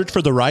 But if you search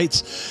for the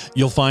Wrights,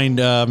 you'll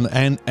find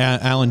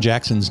Alan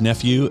Jackson's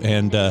nephew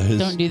and his...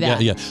 Don't do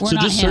that. Yeah. So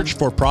just search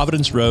for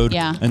Providence Road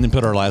and then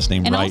put our last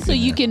name and right. And also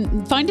you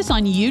can find us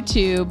on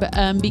YouTube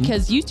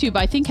because YouTube,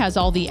 I think, has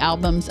all the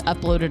albums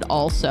uploaded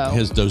also.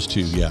 Has those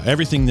two, yeah.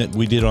 Everything that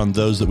we did on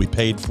those that we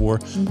paid for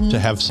to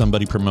have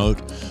somebody promote,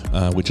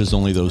 which is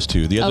only those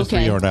 2. The other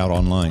 3 aren't out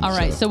online. All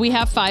right. So we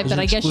have 5, but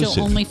I guess you'll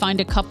only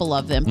find a couple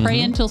of them. Pray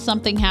Until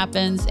Something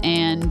Happens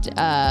and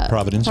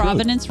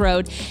Providence Road.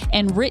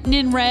 And Written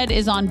in Red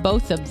is on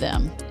both of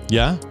them.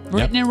 Yeah.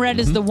 Written in Red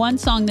is the one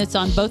song that's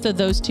on both of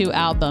those 2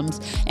 albums,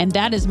 and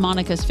that is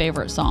Monica's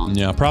favorite song.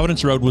 Yeah,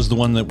 Providence Road was the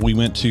one that we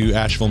went to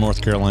Asheville,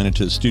 North Carolina,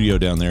 to the studio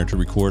down there to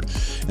record,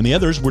 and the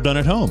others were done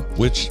at home,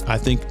 which I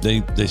think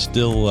they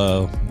still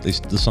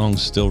the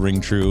songs still ring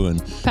true. And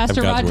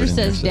Pastor Roger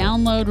says,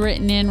 download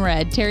Written in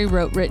Red. Terry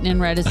wrote Written in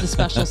Red as the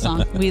special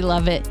song. We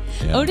love it.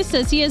 Yeah. Otis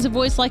says he has a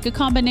voice like a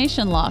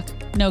combination lock,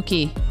 no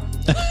key.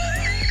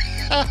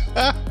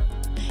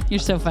 You're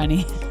so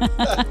funny.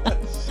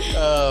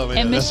 Oh, man,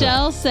 and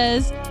Michelle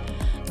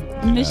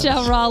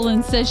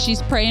Rollins says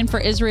she's praying for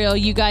Israel.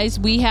 You guys,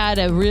 we had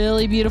a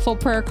really beautiful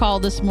prayer call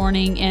this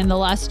morning. And the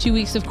last 2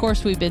 weeks, of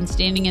course, we've been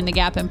standing in the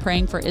gap and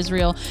praying for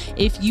Israel.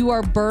 If you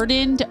are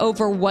burdened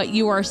over what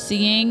you are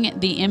seeing,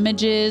 the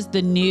images,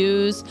 the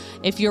news,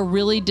 if you're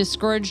really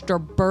discouraged or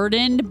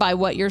burdened by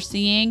what you're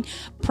seeing,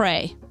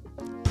 pray,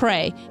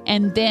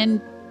 and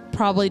then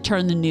probably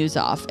turn the news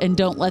off and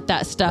don't let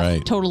that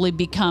stuff totally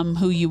become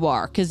who you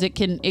are, because it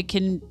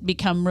can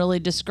become really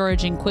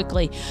discouraging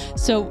quickly.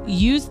 So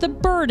use the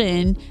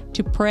burden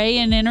to pray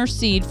and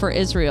intercede for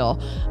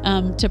Israel,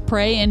 to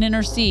pray and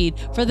intercede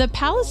for the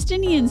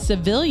Palestinian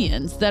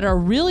civilians that are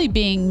really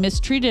being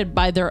mistreated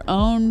by their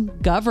own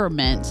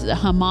government.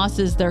 Hamas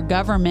is their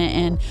government,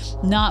 and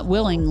not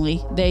willingly.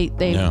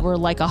 They were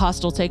like a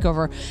hostile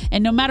takeover.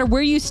 And no matter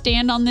where you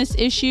stand on this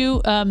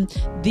issue,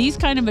 these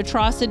kind of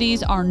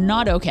atrocities are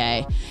not okay.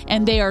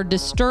 And they are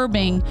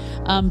disturbing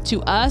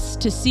to us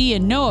to see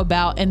and know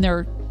about, and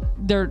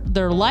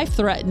they're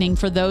life-threatening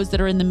for those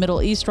that are in the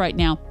Middle East right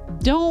now.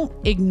 Don't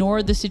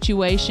ignore the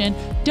situation.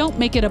 Don't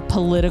make it a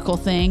political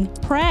thing.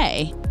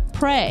 Pray,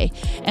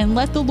 and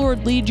let the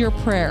Lord lead your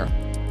prayer.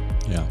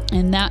 Yeah.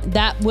 And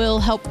that will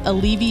help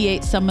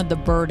alleviate some of the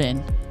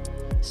burden.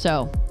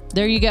 So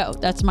there you go.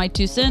 That's my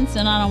 2 cents,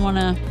 and I don't want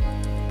to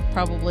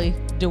probably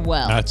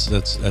dwell. That's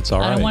all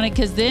right. I don't want it,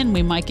 because then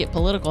we might get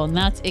political, and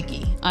that's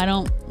icky.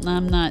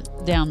 I'm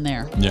not down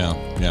there.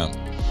 Yeah.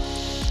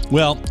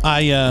 Well,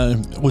 I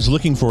was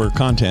looking for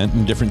content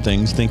and different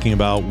things, thinking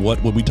about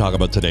what would we talk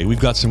about today.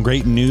 We've got some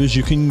great news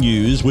you can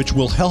use, which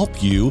will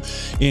help you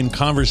in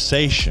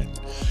conversation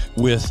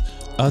with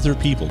other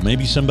people.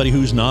 Maybe somebody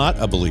who's not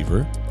a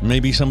believer,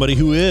 maybe somebody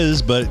who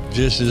is, but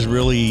just is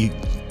really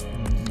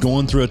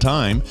going through a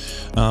time.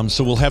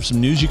 So we'll have some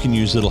news you can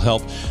use that'll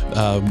help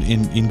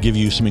in give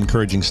you some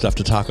encouraging stuff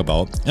to talk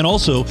about. And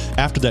also,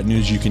 after that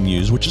news you can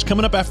use, which is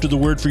coming up after the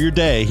word for your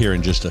day here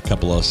in just a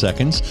couple of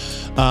seconds,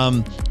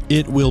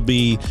 it will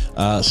be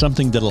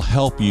something that'll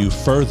help you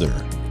further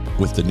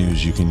with the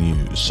news you can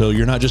use. So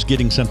you're not just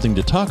getting something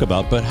to talk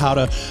about, but how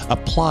to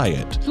apply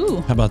it.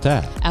 Ooh. How about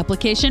that?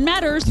 Application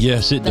matters.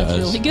 Yes, it does. That's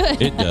really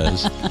good. It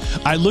does.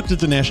 I looked at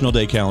the National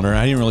Day calendar.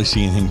 I didn't really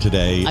see anything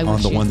today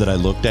on the one that I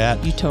looked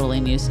at. You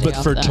totally knew. But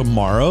for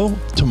tomorrow,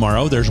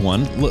 there's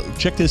one. Look,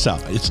 check this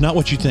out. It's not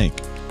what you think.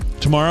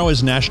 Tomorrow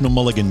is National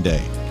Mulligan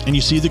Day. And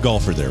you see the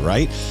golfer there,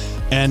 right?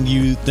 And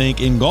you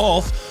think in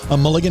golf, a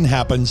mulligan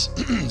happens,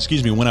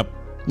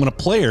 when a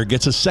player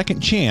gets a second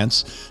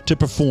chance to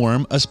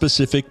perform a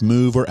specific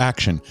move or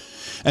action.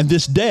 And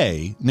this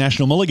day,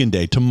 National Mulligan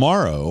Day,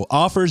 tomorrow,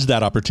 offers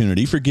that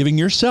opportunity for giving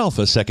yourself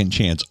a second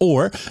chance,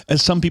 or,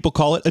 as some people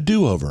call it, a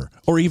do-over,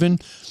 or even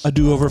a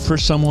do-over for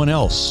someone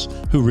else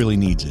who really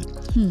needs it.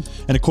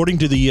 And according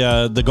to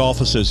the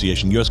Golf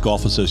Association, U.S.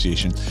 Golf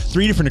Association,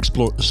 3 different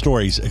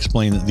stories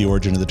explain the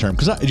origin of the term.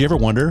 Because did you ever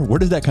wonder, where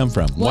did that come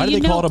from? Why do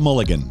they call it a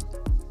mulligan?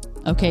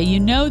 Okay, you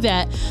know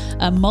that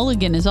a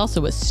mulligan is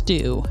also a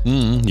stew.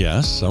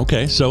 Yes.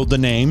 Okay. So the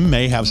name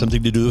may have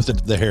something to do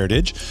with the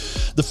heritage.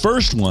 The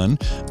first one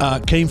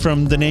came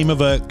from the name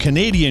of a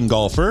Canadian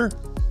golfer,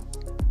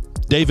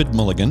 David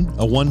Mulligan,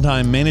 a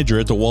one-time manager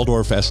at the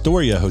Waldorf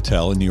Astoria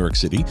Hotel in New York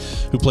City,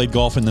 who played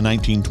golf in the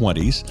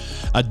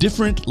 1920s. A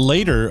different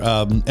later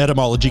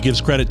etymology gives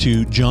credit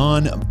to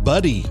John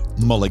Buddy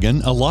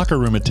Mulligan, a locker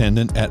room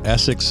attendant at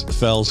Essex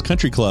Fells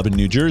Country Club in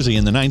New Jersey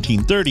in the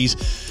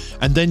 1930s.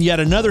 And then yet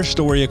another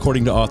story,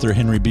 according to author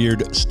Henry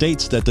Beard,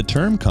 states that the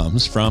term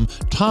comes from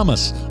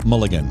Thomas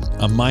Mulligan,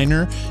 a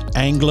minor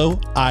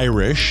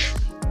Anglo-Irish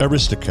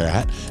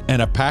aristocrat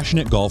and a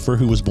passionate golfer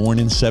who was born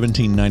in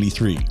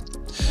 1793.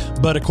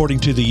 But according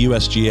to the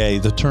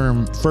USGA, the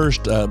term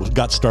first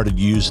got started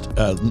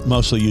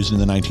mostly used in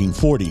the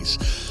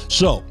 1940s.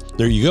 So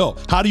there you go.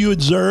 How do you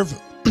observe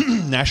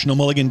National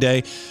Mulligan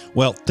Day?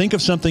 Well, think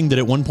of something that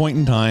at one point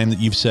in time that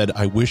you've said,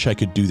 I wish I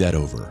could do that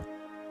over.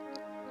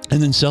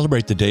 And then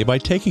celebrate the day by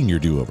taking your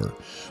do-over,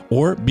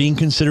 or being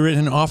considerate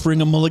and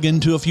offering a mulligan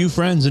to a few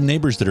friends and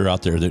neighbors that are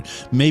out there that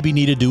maybe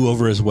need a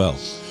do-over as well.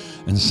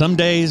 And some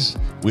days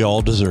we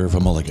all deserve a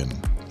mulligan.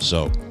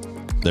 So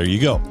there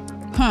you go.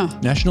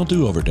 National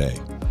Do-Over Day.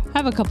 I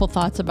have a couple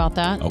thoughts about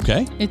that.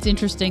 Okay. It's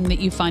interesting that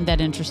you find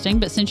that interesting,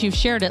 but since you've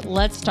shared it,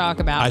 let's talk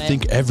about it. I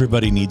think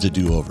everybody needs a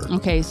do-over.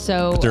 Okay,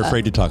 so... But they're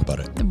afraid to talk about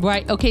it.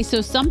 Right. Okay, so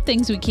some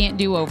things we can't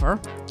do over.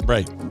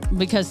 Right.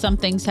 Because some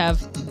things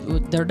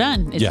they're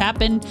done. It's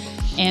happened,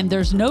 and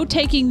there's no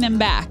taking them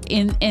back.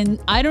 And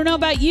I don't know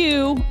about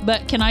you,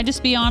 but can I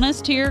just be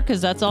honest here?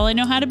 Because that's all I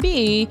know how to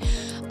be.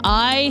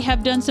 I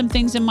have done some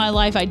things in my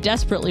life I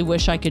desperately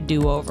wish I could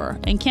do over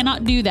and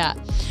cannot do that.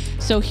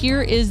 So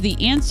here is the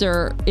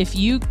answer. If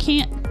you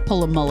can't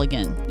pull a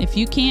mulligan, if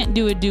you can't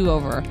do a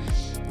do-over,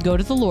 go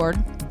to the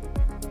Lord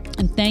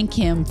and thank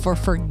Him for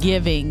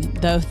forgiving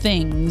the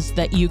things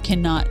that you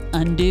cannot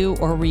undo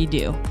or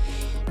redo.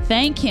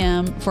 Thank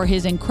Him for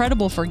His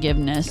incredible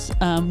forgiveness.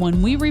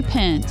 When we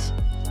repent,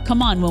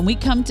 when we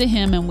come to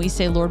Him and we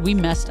say, Lord, we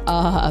messed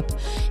up,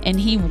 and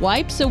He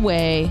wipes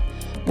away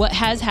what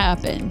has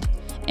happened,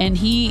 and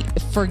He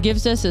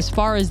forgives us as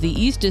far as the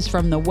east is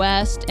from the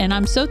west. And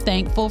I'm so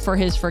thankful for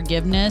His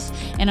forgiveness.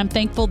 And I'm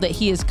thankful that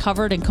He has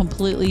covered and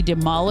completely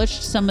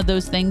demolished some of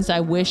those things I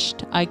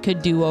wished I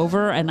could do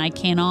over, and I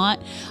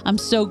cannot. I'm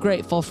so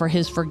grateful for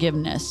His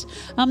forgiveness.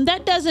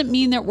 That doesn't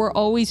mean that we're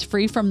always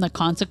free from the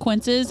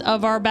consequences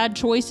of our bad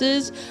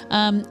choices.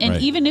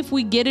 Even if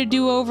we get a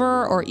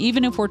do-over, or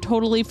even if we're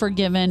totally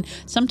forgiven,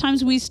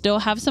 sometimes we still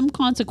have some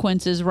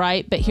consequences,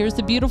 right? But here's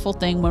the beautiful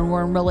thing. When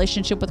we're in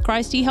relationship with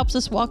Christ, He helps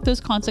us walk those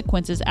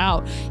consequences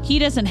out. He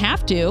doesn't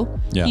have to.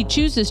 Yeah. He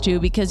chooses to,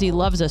 because He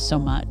loves us so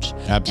much.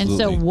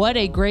 Absolutely. And so what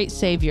a great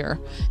Savior.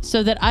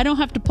 So that I don't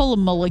have to pull a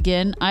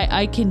mulligan.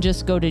 I can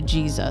just go to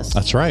Jesus.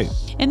 That's right.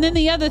 And then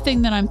the other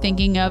thing that I'm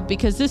thinking of,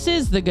 because this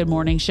is the Good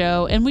Morning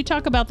Show, and we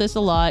talk about this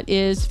a lot,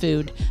 is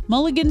food.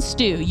 Mulligan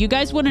stew. You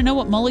guys want to know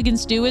what mulligan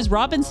stew is?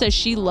 Robin says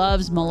she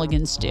loves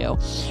mulligan stew.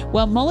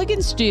 Well,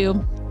 mulligan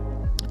stew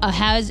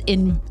has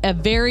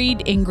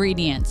varied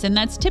ingredients, and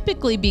that's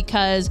typically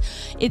because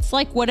it's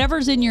like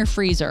whatever's in your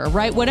freezer,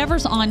 right?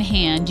 Whatever's on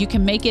hand, you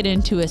can make it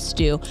into a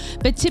stew.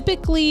 But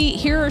typically,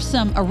 here are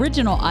some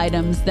original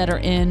items that are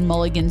in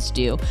mulligan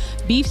stew: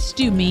 beef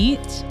stew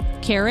meat,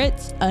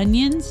 carrots,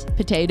 onions,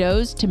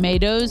 potatoes,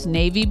 tomatoes,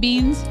 navy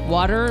beans,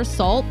 water,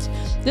 salt.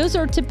 Those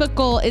are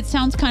typical. It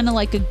sounds kind of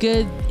like a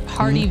good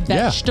hearty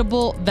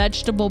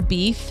vegetable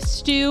beef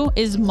stew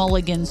is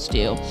mulligan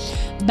stew.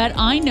 But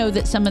I know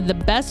that some of the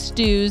best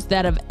stews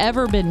that have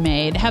ever been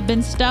made have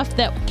been stuff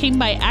that came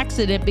by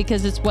accident,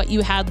 because it's what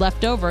you had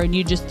left over and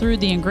you just threw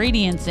the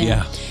ingredients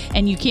in,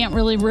 and you can't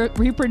really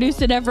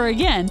reproduce it ever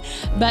again.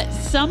 But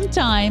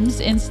sometimes,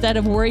 instead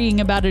of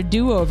worrying about a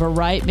do-over,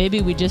 right,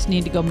 maybe we just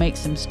need to go make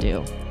some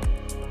stew.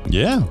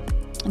 Yeah.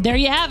 There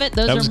you have it.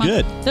 Those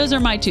are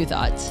my two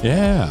thoughts.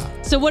 Yeah.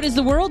 So what does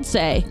the world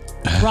say?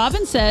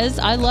 Robin says,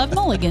 I love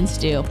mulligan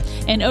stew.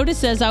 And Otis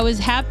says, I was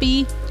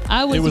happy.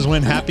 It was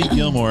when Happy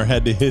Gilmore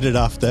had to hit it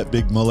off that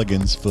big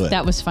mulligan's foot.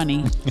 That was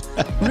funny.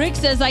 Rick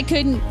says, I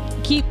couldn't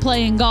keep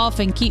playing golf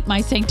and keep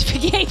my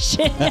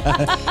sanctification.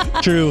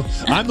 True.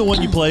 I'm the one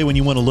you play when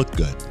you want to look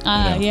good.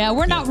 Yeah,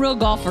 we're not real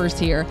golfers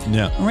here.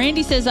 Yeah.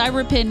 Randy says, I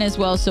repent as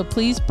well, so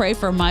please pray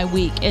for my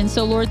week. And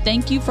so, Lord,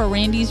 thank you for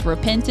Randy's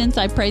repentance.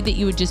 I pray that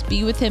you would just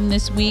be with him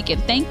this week,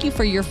 and thank you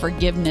for your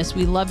forgiveness.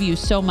 We love you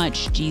so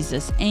much,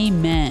 Jesus.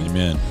 Amen.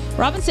 Amen.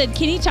 Robin said,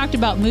 Kenny talked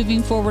about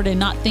moving forward and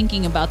not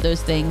thinking about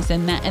those things,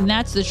 and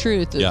that's the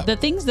truth. Yeah. The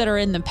things that are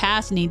in the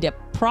past need to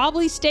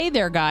probably stay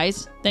there,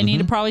 guys. They need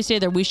to probably stay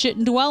there. We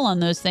shouldn't dwell on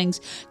those things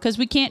because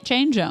we can't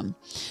change them.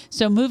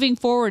 So moving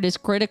forward is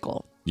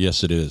critical.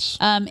 Yes, it is.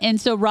 And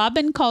so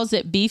Robin calls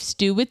it beef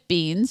stew with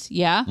beans.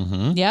 Yeah.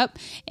 Mm-hmm. Yep.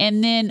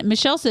 And then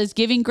Michelle says,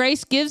 giving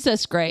grace gives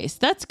us grace.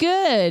 That's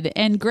good.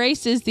 And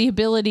grace is the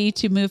ability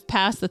to move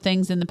past the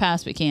things in the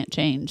past we can't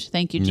change.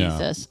 Thank you,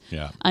 Jesus.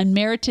 Yeah.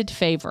 Unmerited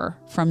favor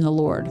from the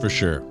Lord. For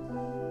sure.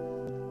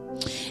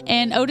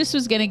 And Otis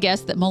was going to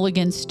guess that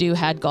mulligan stew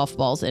had golf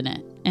balls in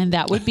it. And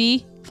that would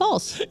be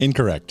false.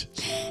 Incorrect.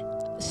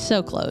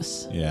 So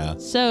close. Yeah.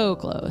 So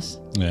close.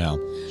 Yeah.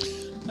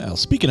 Well,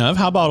 speaking of,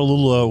 how about a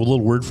little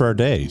word for our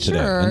day today?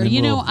 Sure. And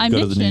then we'll I go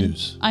to the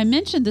news.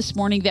 mentioned this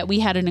morning that we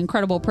had an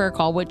incredible prayer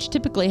call, which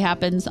typically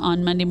happens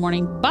on Monday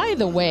morning. By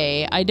the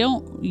way, I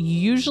don't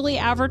usually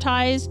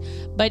advertise,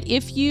 but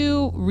if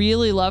you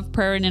really love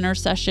prayer and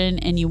intercession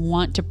and you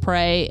want to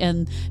pray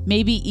and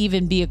maybe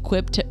even be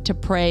equipped to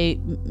pray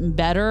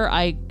better,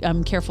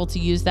 I'm careful to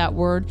use that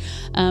word.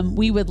 I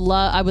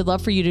would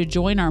love for you to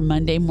join our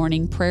Monday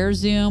morning prayer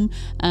Zoom.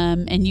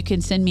 And you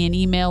can send me an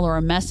email or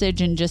a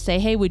message and just say,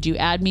 hey, would you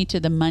add me to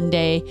the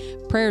Monday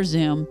prayer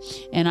Zoom?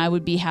 And I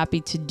would be happy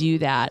to do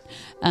that.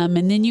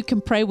 And then you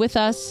can pray with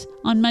us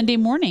on Monday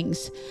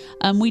mornings.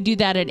 We do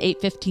that at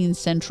 8:15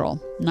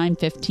 Central,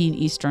 9:15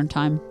 Eastern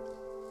Time.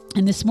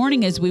 And this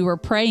morning, as we were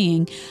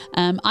praying,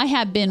 I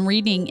have been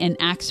reading in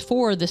Acts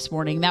 4 this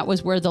morning. That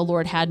was where the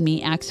Lord had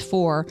me, Acts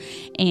 4.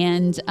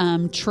 And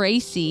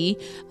Tracy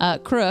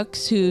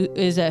Crooks, who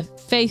is a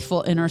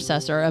faithful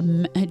intercessor,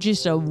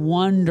 just a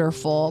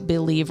wonderful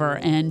believer,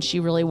 and she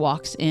really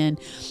walks in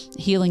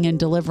healing and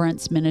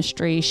deliverance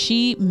ministry.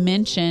 She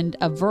mentioned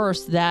a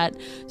verse that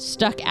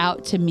stuck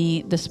out to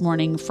me this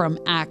morning from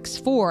Acts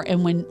 4.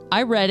 And when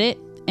I read it,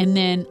 and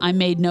then I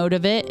made note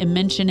of it and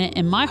mentioned it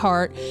in my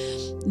heart,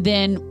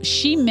 then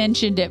she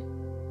mentioned it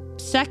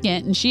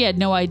second, and she had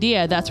no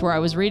idea that's where I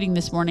was reading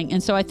this morning.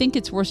 And so I think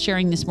it's worth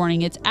sharing this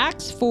morning. It's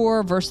Acts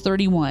 4, verse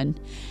 31.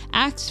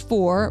 Acts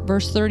 4,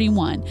 verse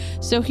 31.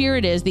 So here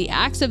it is, the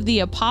Acts of the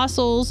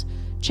Apostles,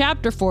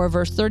 chapter 4,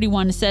 verse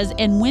 31. It says,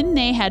 and when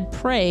they had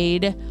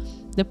prayed,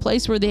 the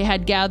place where they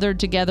had gathered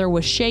together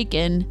was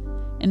shaken,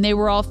 and they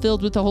were all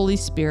filled with the Holy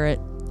Spirit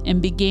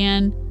and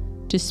began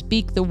to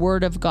speak the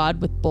word of God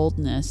with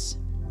boldness.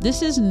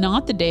 This is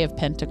not the day of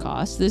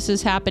Pentecost. This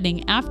is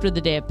happening after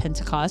the day of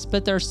Pentecost,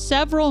 but there are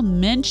several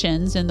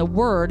mentions in the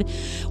word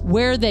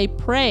where they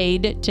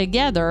prayed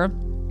together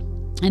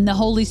and the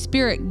Holy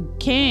Spirit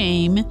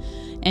came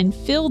and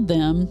filled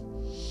them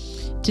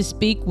to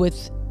speak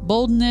with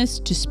boldness,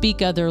 to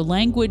speak other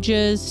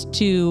languages,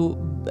 to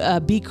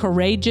be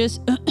courageous.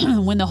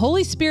 When the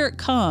Holy Spirit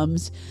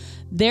comes,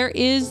 there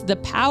is the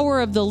power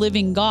of the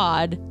living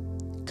God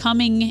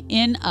coming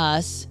in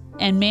us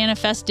and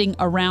manifesting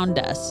around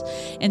us.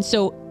 And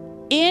so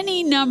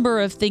any number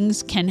of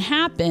things can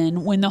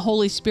happen when the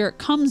Holy Spirit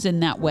comes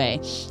in that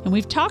way. And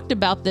we've talked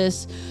about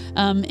this.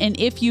 And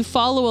if you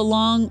follow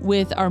along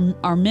with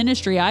our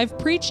ministry, I've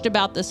preached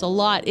about this a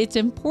lot. It's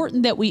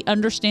important that we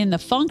understand the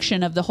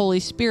function of the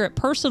Holy Spirit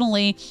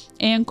personally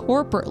and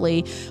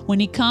corporately when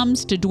he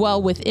comes to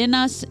dwell within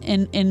us.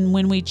 And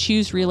when we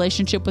choose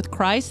relationship with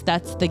Christ,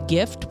 that's the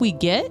gift we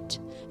get,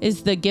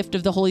 is the gift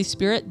of the Holy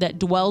Spirit that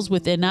dwells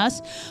within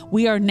us.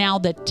 We are now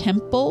the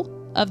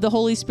temple of the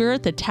Holy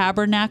Spirit, the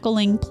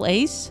tabernacling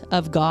place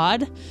of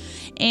God.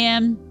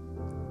 And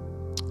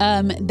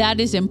that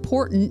is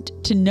important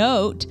to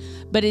note,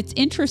 but it's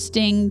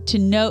interesting to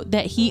note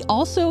that he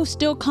also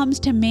still comes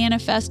to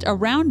manifest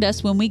around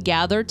us when we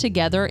gather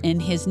together in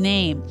his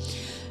name.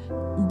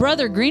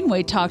 Brother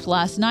Greenway talked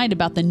last night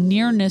about the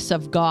nearness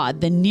of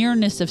God, the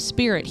nearness of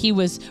Spirit. He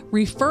was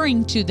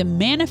referring to the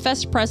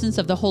manifest presence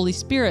of the Holy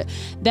Spirit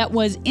that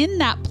was in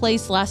that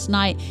place last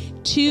night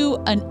to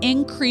an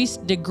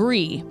increased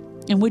degree.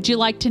 And would you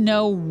like to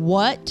know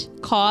what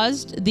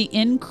caused the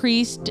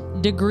increased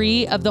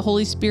degree of the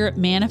Holy Spirit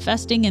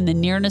manifesting in the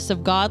nearness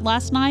of God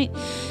last night?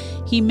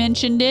 He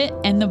mentioned it,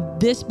 and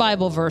this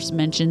Bible verse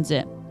mentions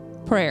it.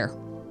 Prayer.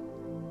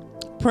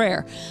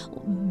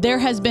 There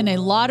has been a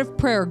lot of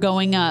prayer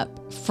going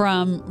up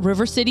from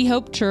River City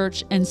Hope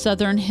Church and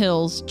Southern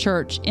Hills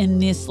Church in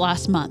this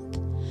last month.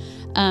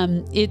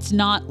 It's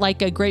not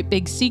like a great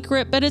big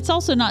secret, but it's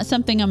also not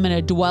something I'm going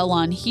to dwell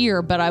on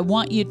here. But I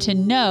want you to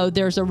know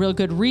there's a real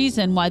good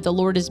reason why the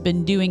Lord has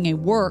been doing a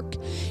work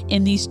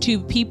in these two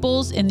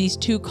peoples, in these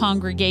two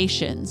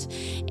congregations.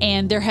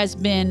 And there has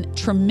been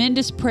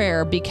tremendous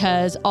prayer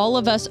because all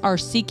of us are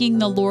seeking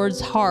the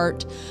Lord's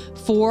heart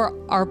for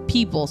our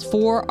peoples,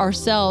 for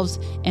ourselves,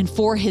 and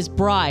for his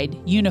bride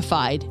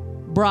unified.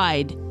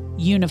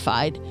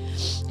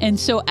 And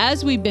so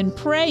as we've been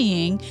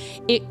praying,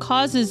 it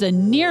causes a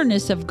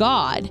nearness of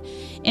God.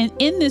 And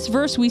in this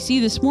verse we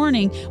see this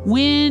morning,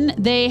 when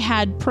they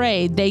had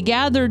prayed, they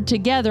gathered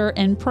together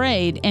and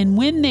prayed. And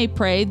when they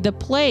prayed, the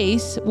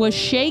place was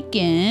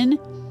shaken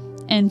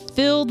and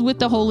filled with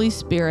the Holy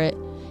Spirit,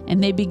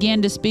 and they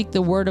began to speak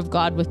the word of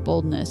God with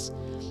boldness.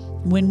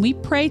 When we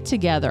pray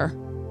together,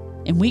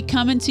 and we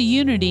come into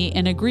unity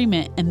and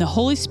agreement, and the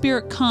Holy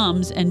Spirit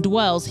comes and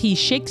dwells, he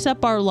shakes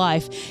up our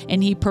life,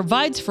 and he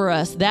provides for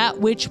us that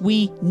which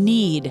we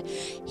need.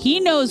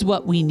 He knows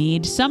what we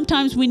need.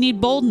 Sometimes we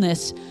need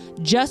boldness,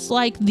 just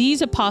like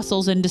these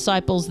apostles and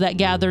disciples that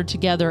gathered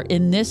together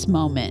in this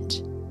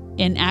moment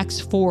in Acts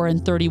 4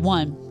 and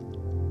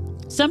 31.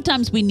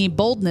 Sometimes we need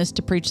boldness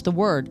to preach the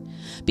word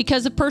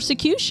because of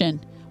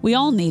persecution. We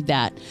all need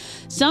that.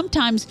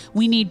 Sometimes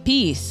we need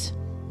peace.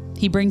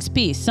 He brings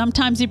peace.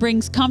 Sometimes he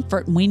brings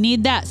comfort, and we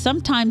need that.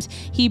 Sometimes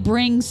he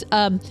brings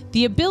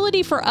the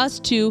ability for us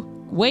to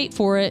wait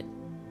for it,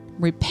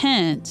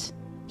 repent,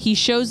 He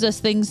shows us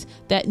things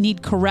that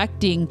need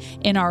correcting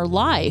in our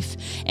life.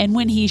 And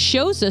when he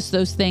shows us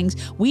those things,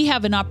 we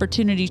have an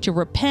opportunity to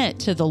repent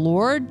to the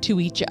Lord, to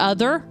each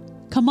other.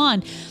 Come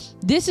on.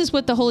 This is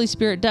what the Holy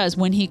Spirit does.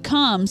 When he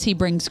comes, he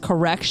brings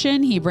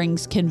correction. He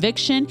brings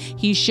conviction.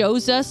 He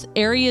shows us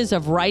areas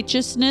of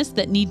righteousness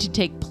that need to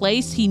take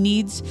place. He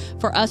needs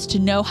for us to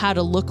know how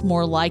to look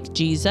more like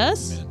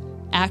Jesus,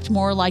 act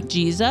more like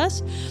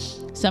Jesus.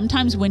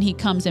 Sometimes when he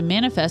comes and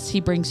manifests, he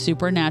brings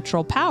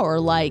supernatural power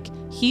like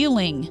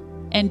healing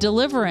and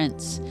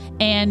deliverance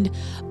and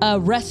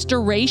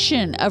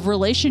restoration of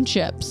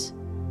relationships.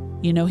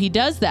 You know, he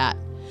does that.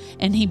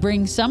 And he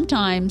brings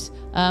sometimes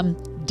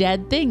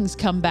dead things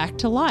come back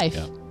to life.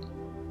 Yeah.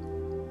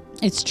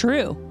 It's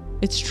true.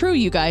 It's true,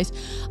 you guys.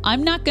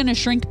 I'm not going to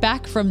shrink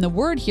back from the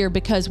word here,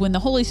 because when the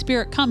Holy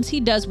Spirit comes, he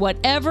does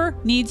whatever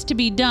needs to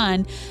be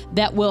done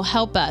that will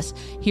help us.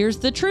 Here's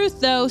the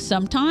truth, though.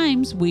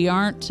 Sometimes we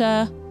aren't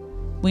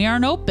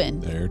open.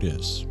 There it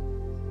is.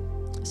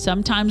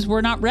 Sometimes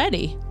we're not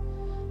ready.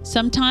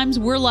 Sometimes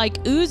we're like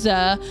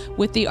Uzzah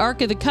with the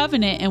Ark of the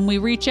Covenant, and we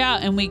reach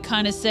out and we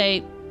kind of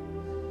say,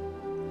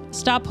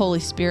 "Stop, Holy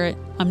Spirit.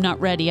 I'm not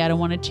ready. I don't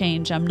want to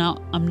change. I'm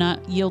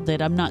not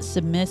yielded. I'm not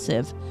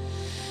submissive."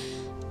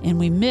 And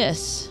we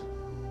miss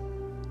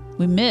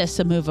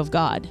a move of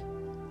God.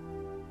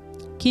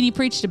 Kenny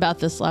preached about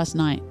this last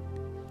night.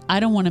 I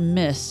don't want to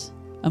miss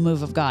a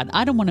move of God.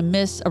 I don't want to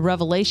miss a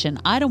revelation.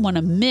 I don't want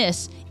to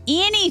miss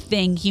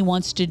anything he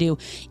wants to do,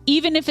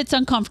 even if it's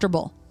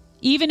uncomfortable,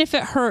 even if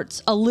it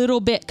hurts a little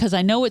bit, because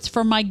I know it's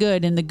for my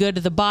good and the good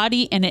of the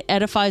body, and it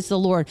edifies the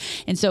Lord.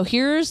 And so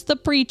here's the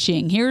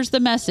preaching. Here's the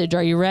message.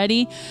 Are you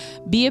ready?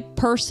 Be a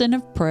person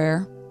of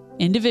prayer.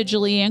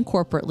 Individually and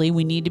corporately,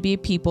 we need to be a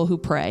people who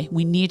pray.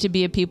 We need to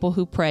be a people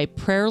who pray.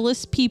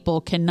 Prayerless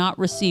people cannot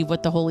receive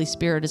what the Holy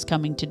Spirit is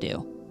coming to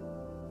do.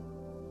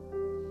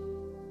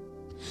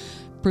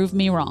 Prove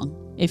me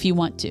wrong if you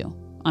want to.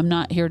 I'm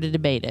not here to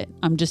debate it.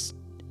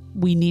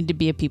 We need to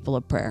be a people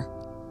of prayer.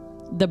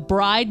 The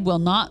bride will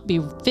not be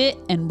fit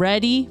and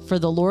ready for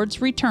the Lord's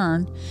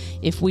return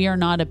if we are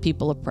not a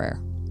people of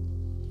prayer.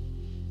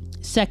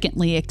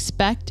 Secondly,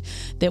 expect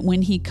that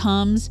when he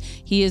comes,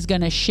 he is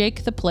going to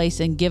shake the place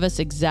and give us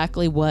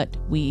exactly what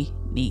we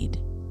need.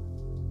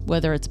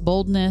 Whether it's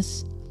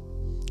boldness,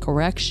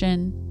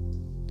 correction,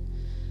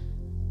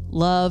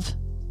 love.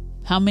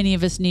 How many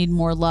of us need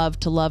more love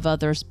to love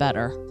others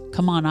better?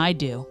 Come on, I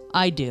do.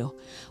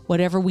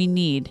 Whatever we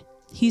need,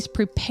 he's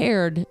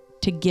prepared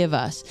to give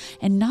us.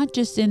 And not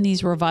just in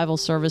these revival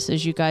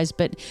services, you guys,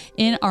 but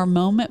in our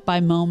moment by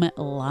moment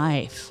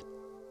life.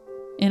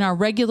 In our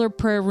regular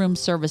prayer room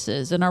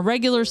services, in our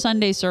regular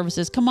Sunday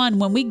services. Come on,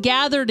 when we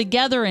gather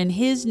together in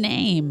his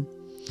name,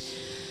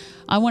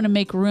 I want to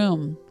make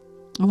room.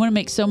 I want to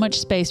make so much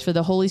space for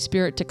the Holy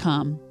Spirit to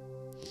come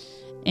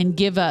and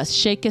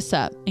shake us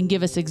up and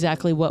give us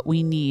exactly what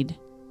we need.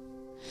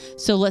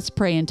 So let's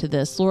pray into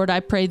this. Lord,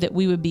 I pray that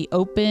we would be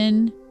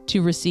open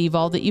to receive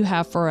all that you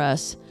have for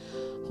us.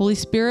 Holy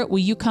Spirit, will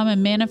you come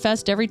and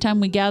manifest every time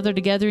we gather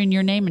together in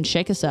your name and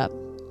shake us up?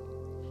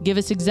 Give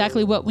us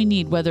exactly what we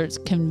need, whether it's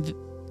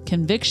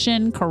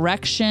conviction,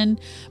 correction,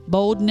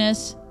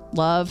 boldness,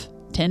 love,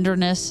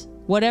 tenderness,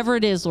 whatever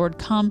it is, Lord,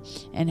 come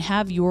and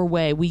have your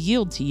way. We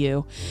yield to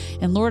you.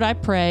 And Lord, I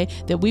pray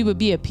that we would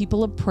be a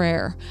people of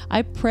prayer.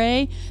 I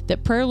pray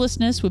that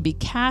prayerlessness would be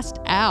cast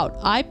out.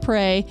 I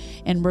pray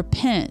and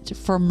repent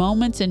for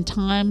moments and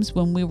times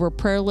when we were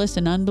prayerless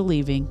and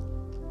unbelieving.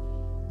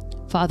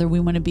 Father, we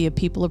want to be a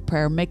people of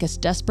prayer. Make us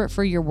desperate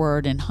for your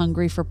word and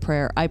hungry for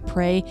prayer. I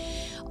pray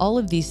all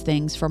of these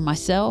things for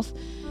myself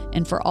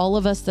and for all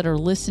of us that are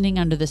listening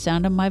under the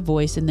sound of my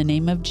voice, in the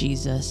name of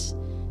Jesus.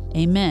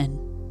 Amen.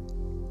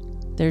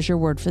 There's your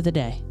word for the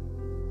day.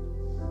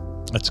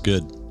 That's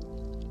good.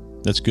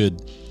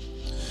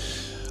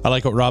 I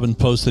like what Robin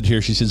posted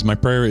here. She says, my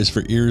prayer is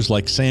for ears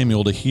like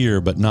Samuel to hear,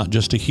 but not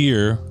just to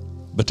hear,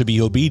 but to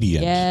be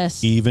obedient.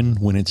 Yes. Even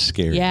when it's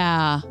scary.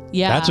 Yeah.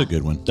 That's a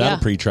good one. That'll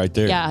preach right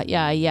there.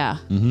 Yeah.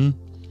 Mm-hmm.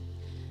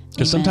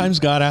 Because sometimes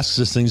God asks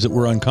us things that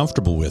we're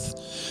uncomfortable with.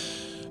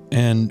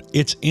 And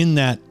it's in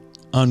that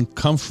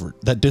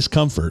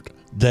discomfort,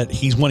 that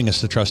he's wanting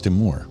us to trust him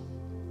more.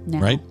 Now,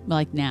 right?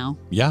 Like now.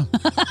 Yeah.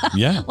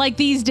 Yeah. Like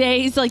these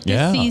days, like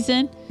this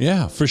season.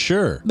 Yeah, for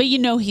sure. But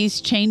he's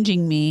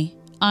changing me.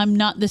 I'm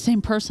not the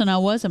same person I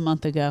was a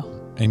month ago.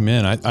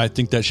 Amen. I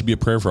think that should be a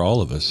prayer for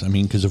all of us. I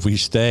mean, because if we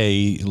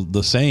stay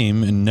the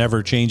same and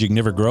never changing,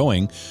 never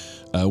growing,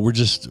 we're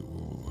just,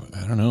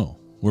 I don't know,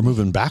 we're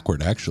moving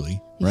backward,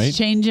 actually, right? He's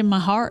changing my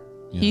heart.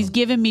 Yeah. He's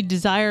given me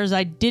desires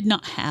I did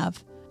not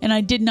have and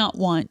I did not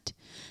want.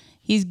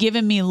 He's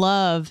given me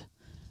love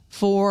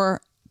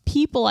for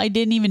people I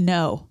didn't even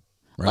know.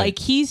 Right. Like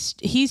he's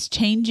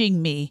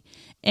changing me.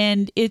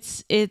 And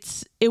it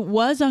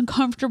was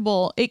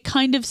uncomfortable. It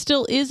kind of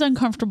still is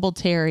uncomfortable,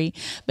 Terry.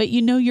 But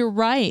you're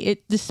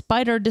right.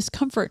 Despite our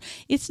discomfort,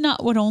 it's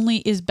not what only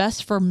is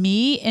best for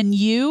me and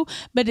you,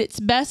 but it's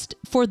best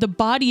for the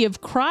body of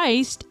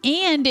Christ,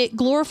 and it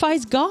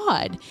glorifies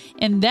God.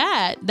 And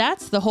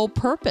that's the whole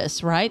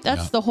purpose, right?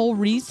 That's the whole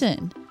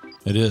reason.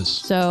 It is.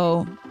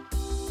 So,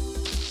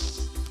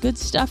 good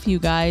stuff, you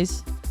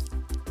guys.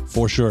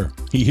 For sure.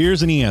 He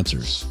hears and he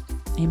answers.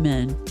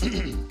 Amen.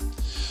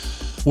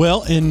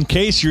 Well, in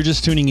case you're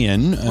just tuning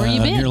in,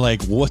 you're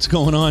like, what's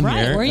going on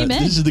here? Where you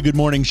been? This is The Good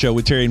Morning Show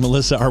with Terry and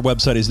Melissa. Our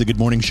website is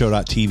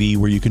thegoodmorningshow.tv,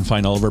 where you can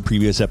find all of our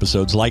previous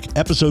episodes, like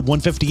episode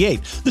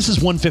 158. This is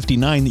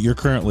 159 that you're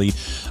currently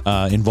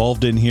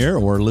involved in here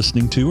or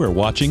listening to or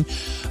watching.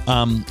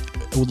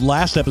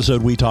 Last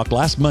episode, we talked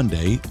last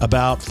Monday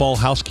about fall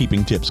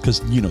housekeeping tips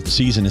because, the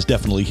season is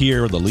definitely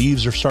here. The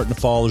leaves are starting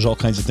to fall. There's all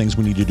kinds of things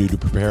we need to do to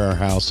prepare our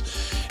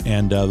house.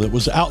 And that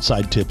was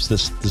outside tips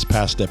this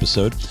past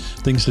episode,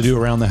 things to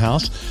do around the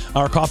house.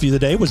 Our coffee of the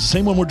day was the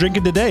same one we're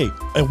drinking today.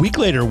 A week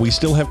later, we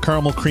still have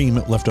caramel cream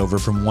left over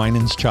from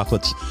Winans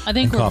Chocolates. I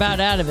think we're about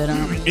out of it,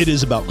 aren't we? It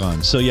is about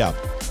gone. So, yeah.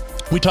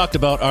 We talked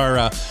about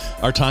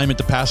our time at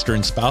the pastor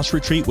and spouse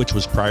retreat, which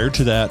was prior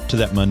to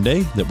that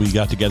Monday that we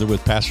got together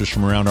with pastors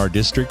from around our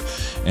district,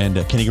 and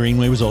Kenny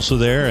Greenway was also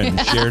there and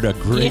shared a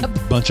great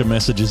bunch of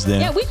messages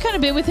then. Yeah, we've kind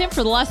of been with him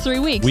for the last 3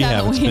 weeks. We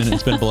have.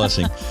 It's been a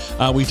blessing.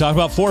 We talked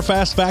about 4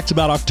 fast facts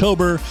about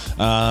October,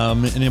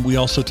 and then we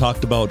also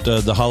talked about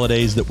the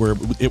holidays that were.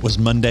 It was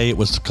Monday. It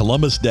was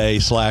Columbus Day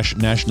 /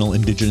 National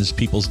Indigenous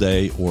Peoples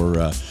Day,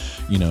 or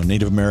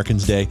Native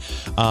Americans Day.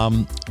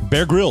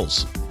 Bear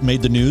Grylls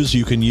made the news.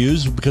 You can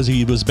use because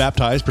he was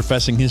baptized,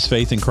 professing his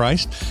faith in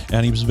Christ,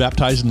 and he was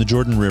baptized in the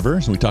Jordan River.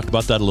 So we talked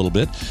about that a little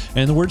bit.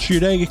 And the words for your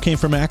day came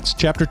from Acts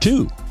chapter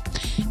 2.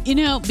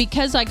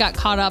 Because I got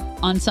caught up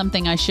on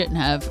something I shouldn't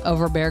have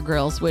over Bear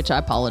Grylls, which I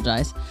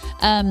apologize.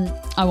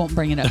 I won't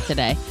bring it up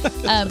today.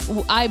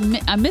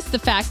 I missed the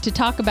fact to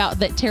talk about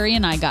that Terry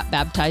and I got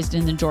baptized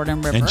in the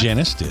Jordan River. And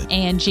Janice did.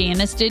 And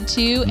Janice did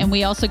too. And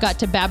we also got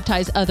to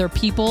baptize other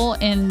people.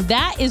 And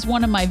that is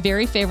one of my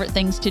very favorite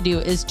things to do,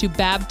 is to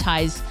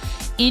baptize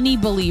any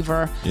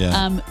believer,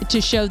 to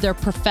show their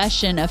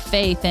profession of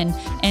faith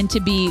and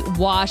to be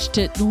washed,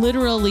 to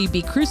literally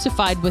be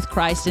crucified with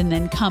Christ and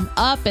then come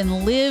up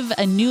and live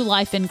a new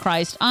life in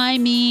Christ. I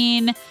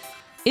mean,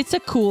 it's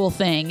a cool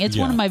thing. It's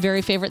one of my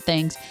very favorite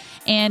things.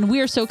 And we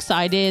are so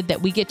excited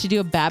that we get to do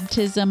a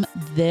baptism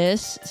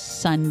this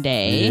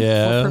Sunday.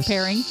 Yes. We're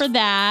preparing for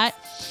that.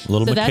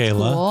 Little so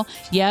Michaela. That's cool.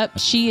 Yep.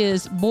 She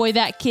is, boy,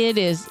 that kid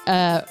is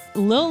a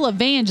little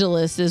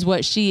evangelist is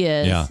what she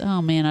is. Yeah.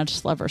 Oh, man, I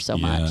just love her so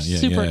much. Yeah,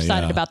 Super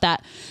excited about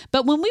that.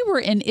 But when we were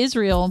in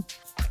Israel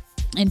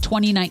in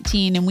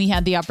 2019 and we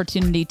had the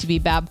opportunity to be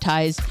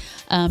baptized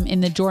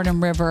in the Jordan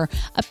River,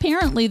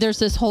 apparently there's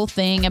this whole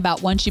thing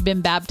about once you've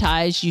been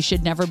baptized, you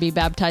should never be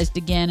baptized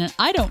again. And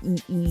I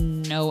don't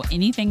know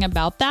anything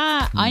about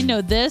that. I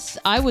know this.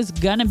 I was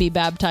going to be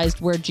baptized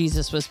where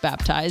Jesus was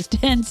baptized.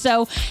 And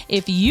so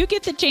if you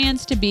get the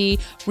chance to be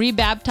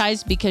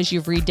rebaptized because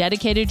you've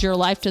rededicated your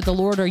life to the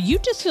Lord, or you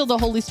just feel the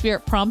Holy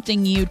Spirit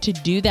prompting you to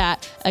do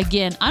that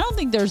again, I don't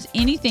think there's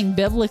anything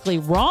biblically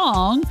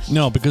wrong.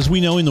 No, because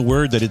we know in the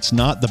Word that it's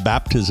not the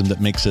baptism that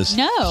makes us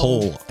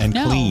whole and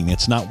clean.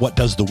 It's not what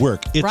does the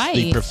work. It's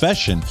the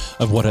profession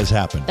of what has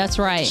happened. That's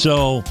right.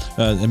 So,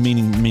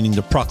 meaning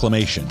the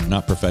proclamation,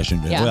 not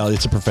profession. Yeah. Well,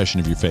 it's a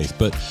profession of your faith,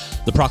 but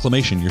the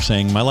proclamation, you're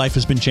saying, my life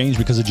has been changed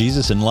because of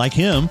Jesus, and like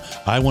him,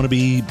 I want to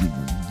be,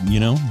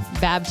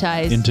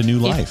 baptized into new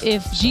life.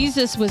 If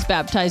Jesus was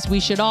baptized, we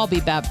should all be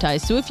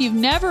baptized. So if you've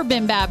never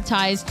been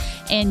baptized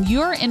and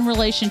you're in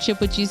relationship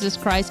with Jesus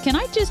Christ, can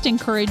I just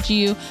encourage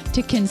you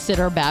to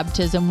consider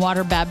baptism,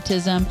 water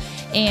baptism?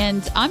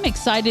 And I'm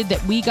excited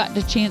that we got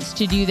the chance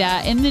to do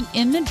that in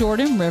the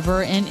Jordan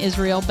River in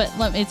Israel, but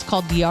it's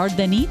called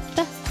Yardenit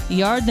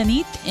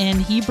in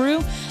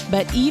Hebrew.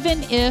 But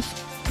even if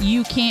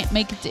you can't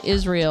make it to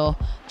Israel,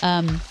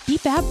 be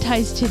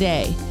baptized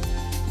today.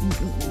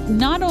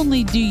 Not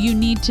only do you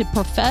need to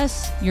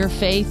profess your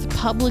faith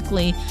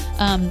publicly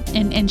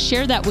and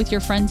share that with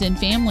your friends and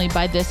family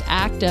by this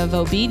act of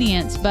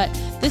obedience, but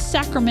this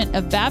sacrament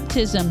of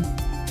baptism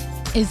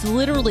is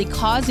literally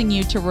causing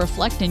you to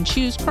reflect and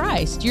choose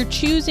Christ. You're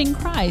choosing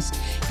Christ.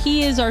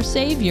 He is our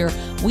Savior.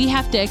 We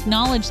have to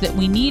acknowledge that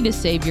we need a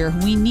Savior.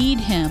 We need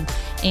Him.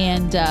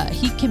 And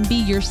He can be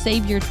your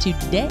Savior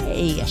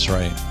today. That's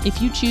right.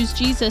 If you choose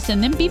Jesus,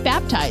 and then be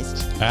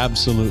baptized.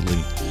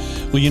 Absolutely.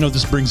 Well,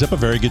 this brings up a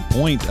very good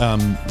point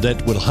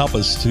that will help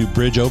us to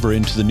bridge over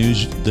into the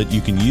news that you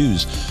can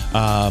use.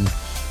 I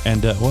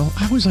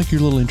always like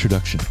your little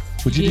introduction.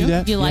 Would you do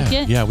that? You like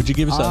it? Yeah. Would you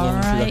give us that little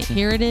introduction? All right,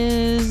 here it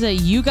is.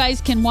 You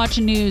guys can watch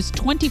news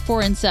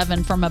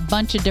 24/7 from a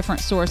bunch of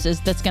different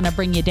sources that's going to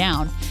bring you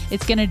down.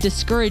 It's going to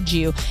discourage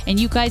you. And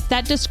you guys,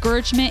 that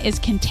discouragement is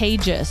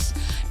contagious.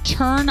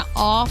 Turn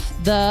off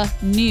the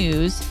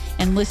news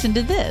and listen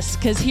to this,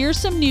 because here's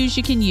some news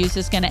you can use.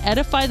 It's going to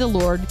edify the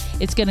Lord.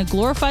 It's going to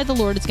glorify the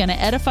Lord. It's going to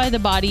edify the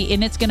body,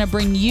 and it's going to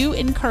bring you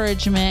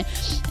encouragement.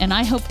 And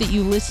I hope that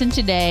you listen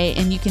today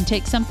and you can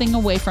take something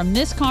away from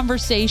this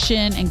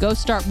conversation and go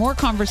start more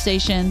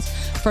conversations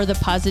for the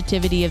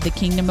positivity of the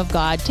kingdom of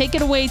God. Take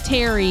it away,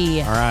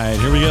 Terry. All right,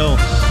 here we go.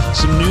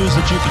 Some news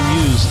that you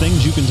can use,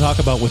 things you can talk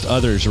about with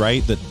others,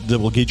 right? That that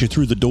will get you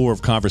through the door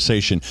of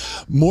conversation.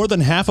 More than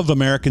half of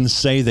Americans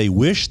say they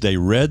wish they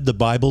read the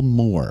Bible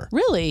more.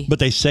 Really? But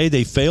they say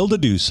they fail to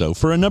do so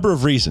for a number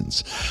of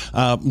reasons.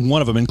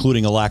 One of them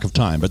including a lack of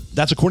time. But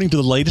that's according to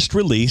the latest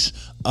release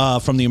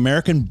from the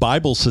American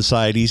Bible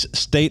Society's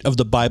State of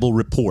the Bible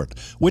report,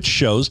 which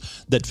shows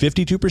that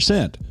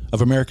 52%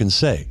 of Americans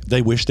say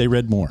they wish they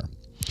read more.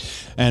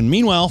 And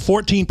meanwhile,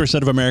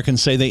 14% of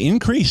Americans say they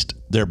increased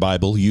their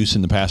Bible use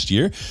in the past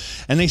year.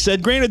 And they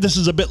said, granted, this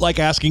is a bit like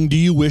asking, do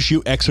you wish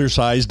you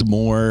exercised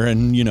more?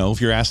 And, if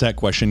you're asked that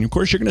question, of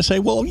course, you're going to say,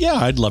 well, yeah,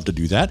 I'd love to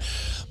do that.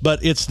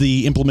 But it's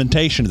the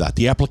implementation of that,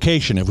 the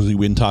application of what we've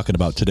been talking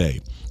about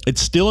today. It's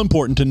still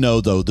important to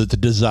know, though, that the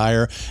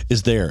desire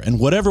is there. And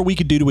whatever we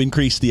could do to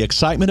increase the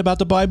excitement about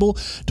the Bible,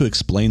 to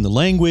explain the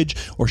language,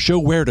 or show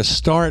where to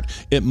start,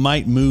 it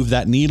might move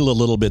that needle a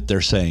little bit,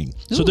 they're saying.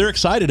 Ooh. So they're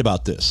excited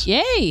about this.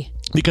 Yay!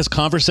 Because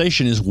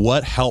conversation is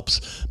what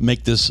helps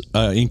make this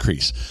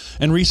increase.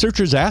 And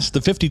researchers asked the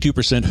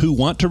 52% who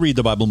want to read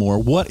the Bible more,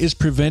 what is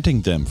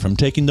preventing them from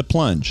taking the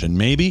plunge? And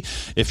maybe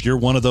if you're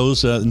one of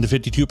those in the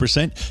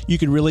 52%, you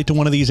can relate to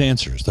one of these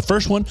answers. The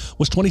first one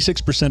was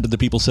 26% of the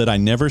people said, I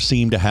never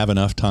seem to have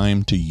enough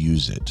time to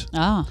use it,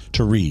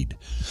 to read.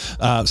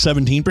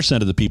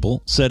 17% of the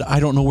people said,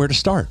 I don't know where to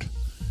start.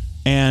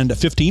 And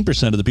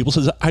 15% of the people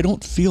says, I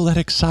don't feel that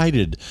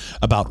excited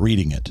about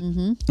reading it.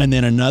 Mm-hmm. And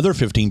then another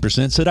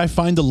 15% said, I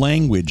find the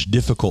language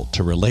difficult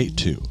to relate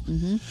to.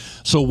 Mm-hmm.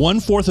 So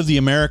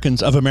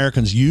 1/4 of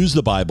Americans use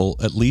the Bible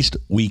at least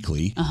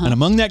weekly. Uh-huh. And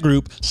among that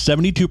group,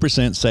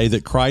 72% say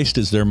that Christ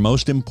is their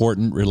most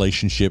important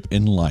relationship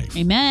in life.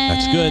 Amen.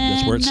 That's good.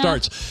 That's where it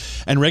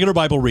starts. And regular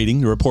Bible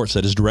reading, the report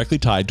said, is directly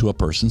tied to a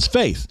person's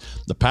faith.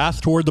 The path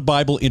toward the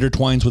Bible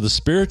intertwines with a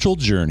spiritual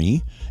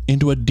journey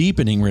into a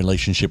deepening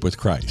relationship with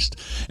Christ.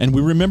 And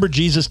we remember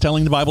Jesus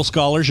telling the Bible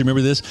scholars, you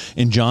remember this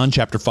in John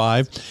chapter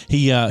 5,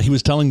 he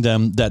was telling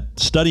them that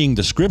studying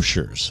the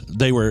scriptures,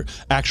 they were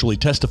actually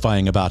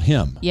testifying about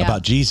him,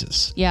 about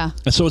Jesus. Yeah.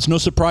 And so it's no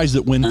surprise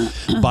that when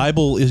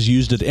Bible is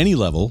used at any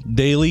level,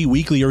 daily,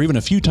 weekly, or even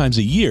a few times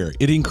a year,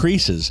 it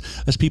increases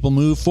as people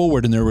move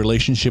forward in their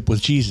relationship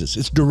with Jesus.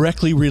 It's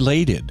directly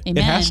related. Amen.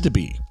 It has to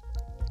be.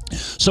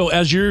 So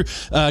as you're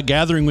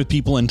gathering with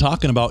people and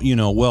talking about,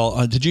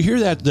 did you hear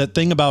that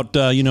thing about,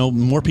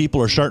 more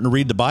people are starting to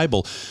read the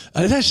Bible?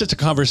 That's just a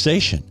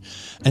conversation.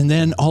 And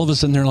then all of a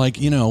sudden they're like,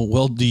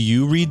 well, do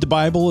you read the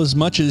Bible as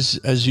much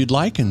as you'd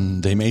like?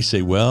 And they may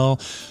say,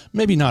 well,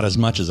 maybe not as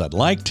much as I'd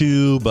like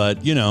to, but,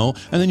 and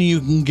then you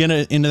can get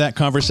into that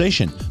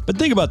conversation. But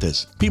think about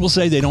this. People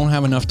say they don't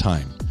have enough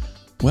time.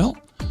 Well,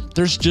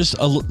 there's just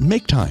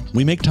make time.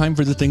 We make time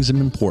for the things that are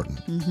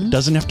important. Mm-hmm.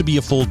 Doesn't have to be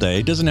a full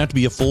day. Doesn't have to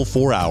be a full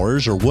 4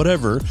 hours or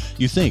whatever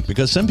you think.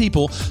 Because some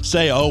people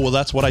say, oh, well,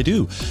 that's what I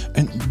do.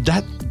 And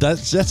that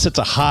sets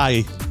a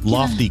high,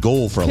 lofty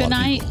goal for a lot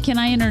of people. Can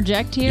I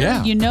interject here?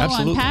 Yeah,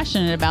 absolutely. I'm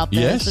passionate about this.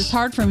 Yes. It's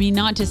hard for me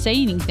not to say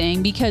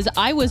anything because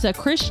I was a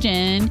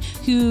Christian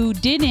who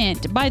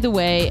didn't, by the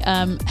way,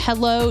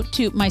 hello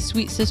to my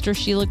sweet sister,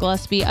 Sheila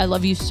Gillespie. I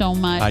love you so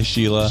much. Hi,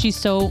 Sheila. She's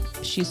so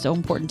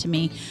important to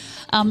me.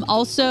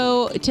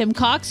 Also, Tim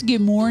Cox,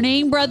 good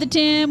morning, Brother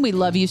Tim. We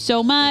love you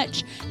so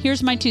much.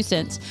 Here's my 2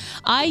 cents.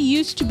 I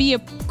used to be a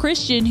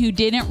Christian who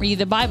didn't read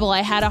the Bible.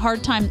 I had a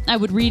hard time. I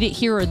would read it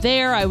here or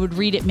there. I would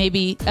read it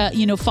maybe,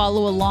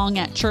 follow along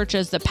at church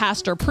as the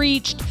pastor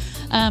preached.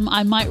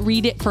 I might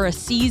read it for a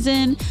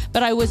season,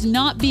 but I was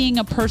not being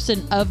a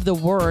person of the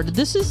word.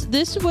 This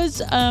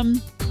was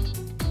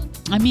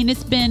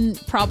it's been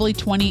probably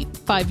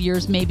 25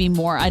 years, maybe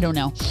more. I don't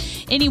know.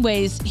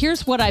 Anyways,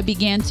 here's what I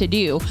began to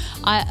do.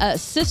 A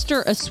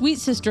sweet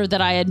sister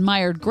that I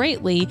admired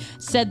greatly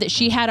said that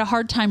she had a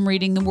hard time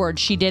reading the word.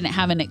 She didn't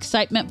have an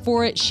excitement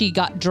for it. She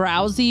got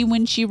drowsy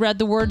when she read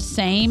the word.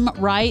 Same,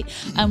 right?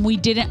 We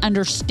didn't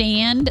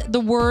understand the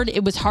word.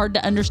 It was hard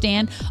to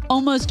understand.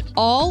 Almost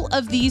all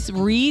of these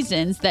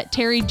reasons that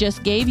Terry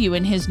just gave you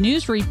in his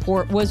news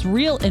report was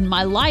real in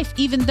my life,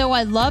 even though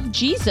I love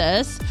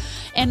Jesus.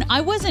 And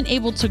I wasn't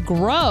able to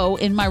grow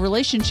in my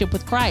relationship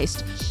with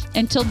Christ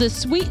until this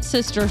sweet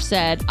sister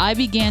said, I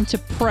began to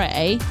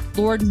pray,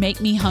 Lord,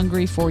 make me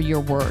hungry for your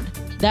word.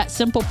 That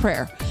simple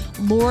prayer.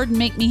 Lord,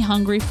 make me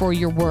hungry for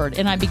your word.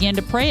 And I began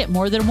to pray it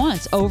more than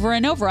once, over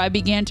and over. I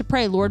began to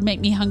pray, Lord, make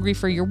me hungry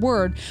for your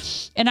word.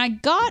 And I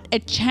got a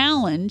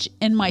challenge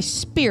in my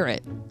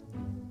spirit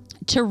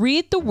to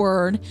read the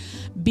word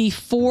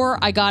before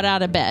I got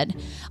out of bed.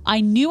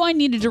 I knew I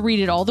needed to read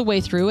it all the way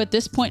through. At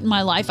this point in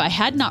my life, I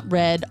had not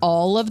read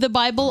all of the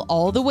Bible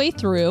all the way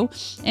through.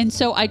 And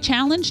so I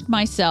challenged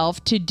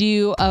myself to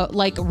do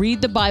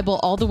read the Bible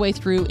all the way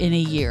through in a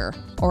year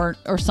or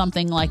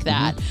something like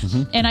that.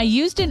 Mm-hmm. And I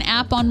used an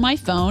app on my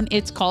phone.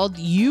 It's called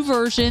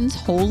YouVersion's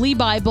Holy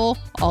Bible.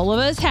 All of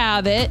us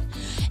have it.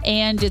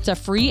 And it's a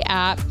free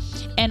app.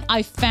 And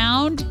I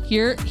found,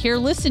 here,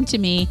 listen to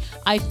me,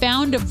 I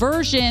found a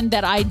version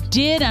that I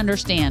did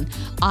understand.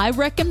 I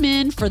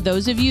recommend for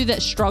those of you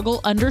that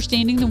struggle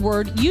understanding the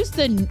word, use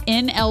the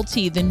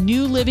NLT, the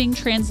New Living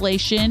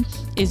Translation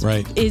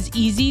is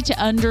easy to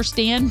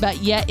understand, but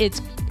yet at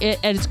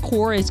its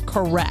core is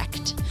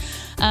correct.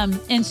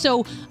 And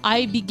so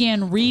I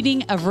began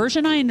reading a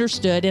version I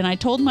understood, and I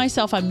told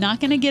myself I'm not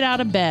going to get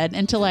out of bed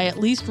until I at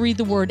least read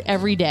the Word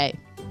every day.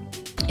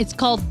 It's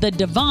called the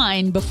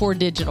divine before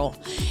digital.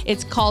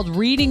 It's called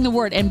reading the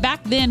Word. And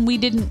back then we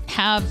didn't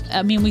have,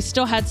 we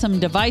still had some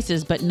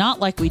devices, but not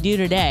like we do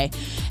today.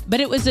 But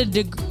it was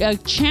a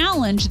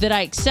challenge that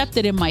I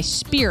accepted in my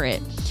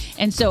spirit.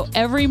 And so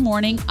every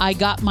morning I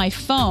got my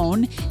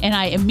phone and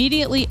I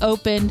immediately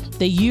opened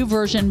the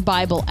YouVersion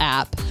Bible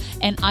app,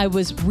 and I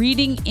was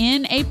reading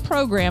in a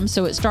program.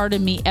 So it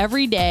started me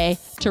every day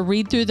to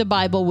read through the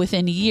Bible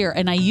within a year.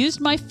 And I used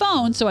my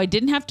phone so I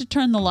didn't have to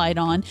turn the light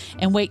on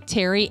and wake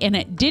Terry. And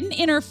it didn't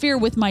interfere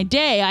with my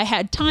day. I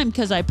had time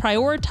because I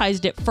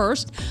prioritized it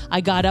first.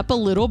 I got up a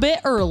little bit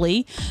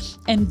early,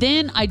 and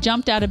then I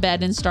jumped out of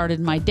bed and started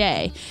my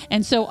day.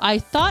 And so I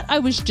thought I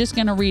was just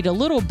going to read a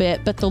little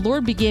bit, but the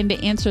Lord began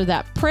to answer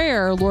that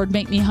prayer, Lord,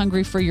 make me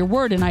hungry for your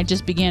word. And I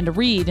just began to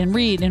read and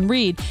read and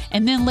read.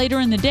 And then later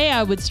in the day,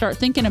 I would start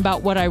thinking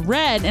about what I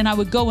read, and I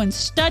would go and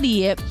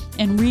study it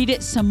and read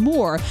it some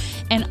more.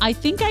 And I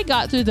think I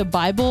got through the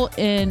Bible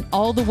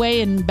all the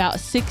way in about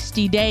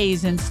 60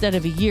 days instead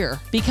of a year,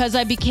 because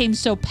I became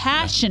so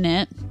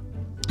passionate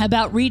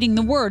about reading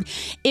the Word.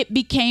 It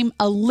became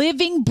a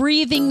living,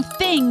 breathing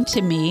thing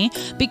to me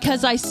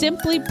because I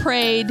simply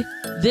prayed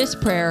this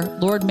prayer,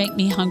 Lord, make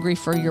me hungry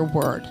for your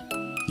word.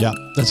 Yeah,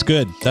 that's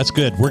good. That's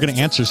good. We're going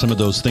to answer some of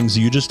those things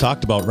that you just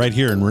talked about right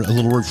here in a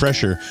little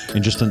refresher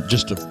in just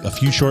a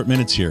few short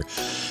minutes here.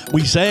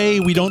 We say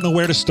we don't know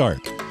where to start.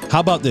 How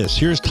about this?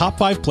 Here's top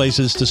 5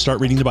 places to start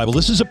reading the Bible.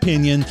 This is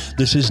opinion.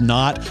 This is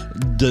not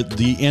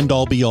the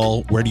end-all,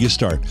 be-all. Where do you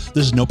start?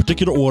 This is no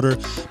particular order,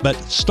 but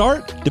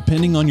start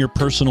depending on your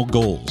personal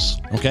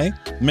goals, okay?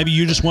 Maybe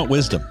you just want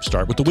wisdom.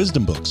 Start with the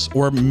wisdom books.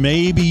 Or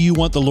maybe you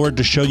want the Lord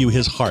to show you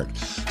his heart.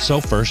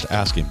 So first,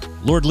 ask him,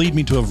 Lord, lead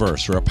me to a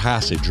verse or a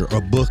passage or a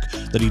book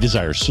that he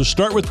desires. So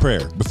start with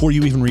prayer before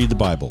you even read the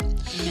Bible.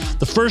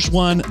 The first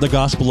one, the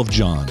Gospel of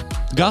John.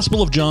 The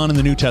Gospel of John in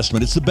the New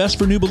Testament, it's the best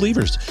for new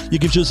believers.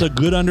 It gives us a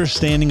good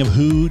understanding of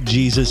who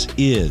Jesus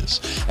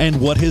is and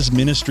what his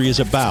ministry is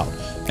about.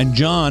 And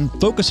John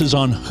focuses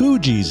on who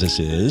Jesus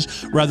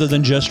is rather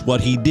than just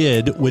what he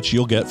did, which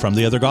you'll get from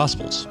the other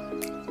Gospels.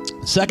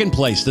 Second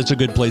place, that's a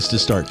good place to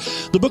start.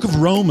 The book of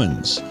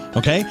Romans,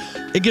 okay?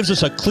 It gives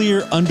us a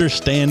clear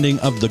understanding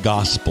of the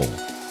gospel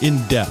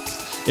in depth.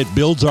 It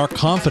builds our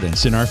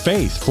confidence in our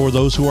faith for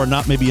those who are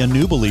not maybe a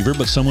new believer,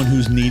 but someone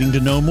who's needing to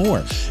know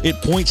more. It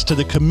points to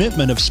the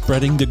commitment of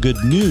spreading the good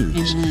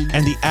news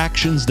and the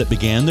actions that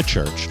began the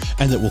church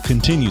and that will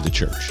continue the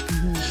church.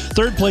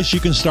 Third place you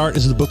can start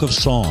is the book of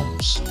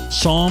Psalms.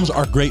 Psalms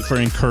are great for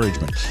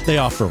encouragement. They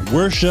offer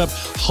worship,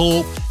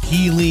 hope,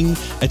 healing.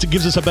 It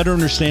gives us a better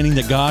understanding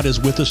that God is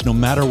with us no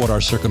matter what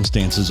our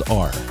circumstances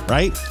are,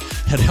 right?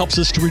 It helps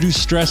us to reduce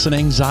stress and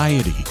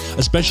anxiety,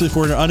 especially if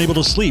we're unable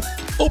to sleep.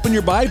 Open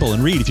your Bible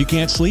and read if you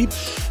can't sleep,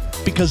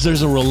 because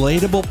there's a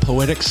relatable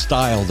poetic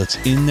style that's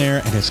in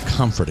there and it's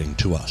comforting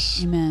to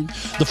us. Amen.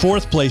 The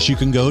fourth place you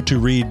can go to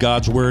read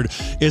God's word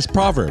is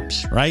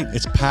Proverbs, right?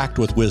 It's packed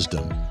with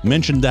wisdom.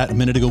 Mentioned that a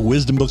minute ago,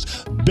 wisdom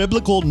books.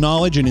 Biblical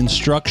knowledge and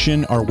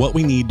instruction are what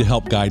we need to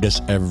help guide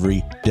us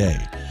every day.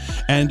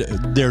 And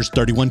there's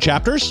 31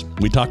 chapters.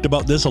 We talked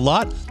about this a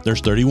lot.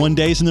 There's 31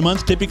 days in the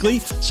month typically,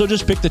 so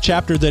just pick the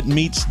chapter that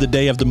meets the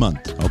day of the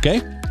month,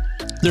 okay?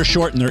 They're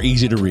short and they're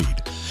easy to read.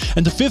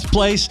 And the fifth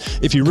place,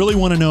 if you really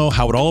want to know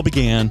how it all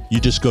began,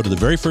 you just go to the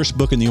very first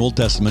book in the Old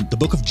Testament, the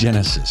book of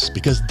Genesis,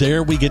 because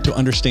there we get to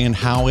understand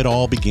how it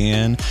all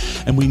began,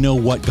 and we know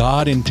what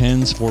God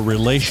intends for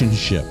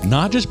relationship,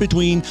 not just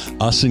between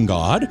us and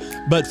God,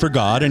 but for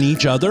God and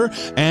each other,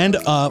 and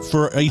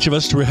for each of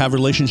us to have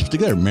relationships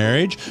together,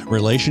 marriage,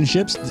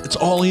 relationships. It's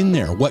all in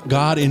there, what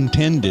God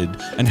intended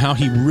and how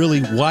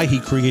why he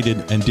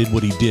created and did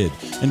what he did,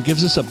 and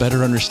gives us a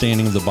better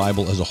understanding of the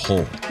Bible as a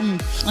whole.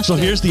 So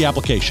here's the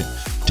application.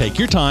 Take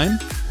your time,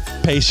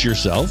 pace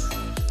yourself.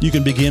 You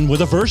can begin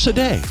with a verse a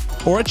day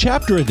or a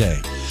chapter a day.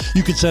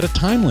 You could set a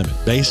time limit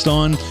based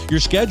on your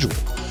schedule,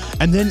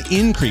 and then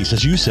increase,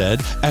 as you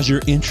said, as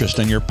your interest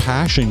and your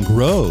passion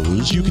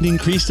grows, you can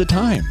increase the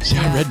time. See,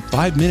 I read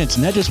 5 minutes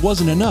and that just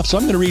wasn't enough, so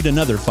I'm going to read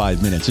another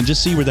 5 minutes and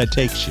just see where that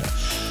takes you.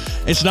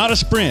 It's not a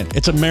sprint,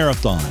 it's a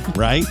marathon,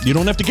 right? You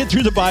don't have to get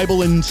through the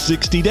Bible in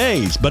 60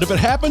 days, but if it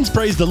happens,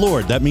 praise the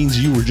Lord. That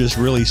means you were just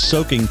really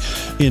soaking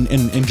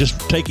in just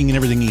taking in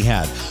everything he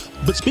had.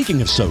 But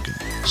speaking of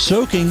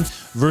soaking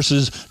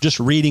versus just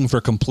reading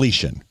for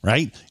completion,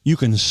 right? You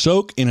can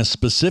soak in a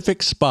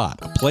specific spot,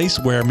 a place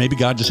where maybe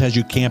God just has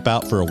you camp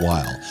out for a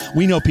while.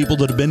 We know people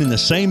that have been in the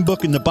same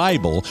book in the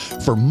Bible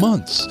for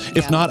months,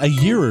 if not a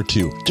year or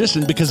two,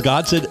 just because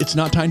God said, it's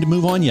not time to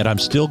move on yet. I'm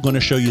still going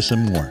to show you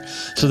some more.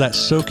 So that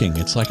soaking,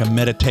 it's like a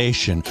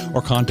meditation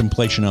or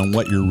contemplation on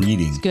what you're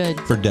reading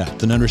for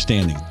depth and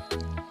understanding.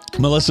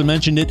 Melissa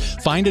mentioned it.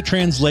 Find a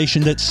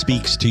translation that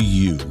speaks to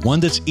you, one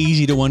that's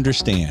easy to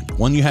understand,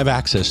 one you have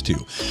access to,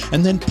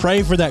 and then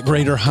pray for that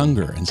greater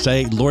hunger and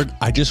say, Lord,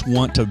 I just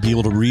want to be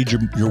able to read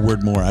your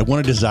word more. I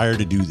want a desire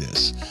to do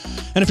this.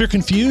 And if you're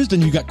confused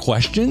and you got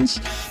questions,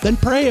 then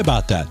pray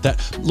about that.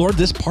 Lord,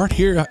 this part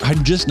here,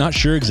 I'm just not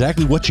sure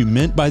exactly what you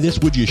meant by this.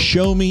 Would you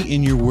show me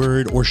in your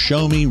word, or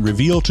show me,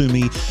 reveal to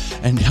me,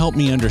 and help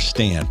me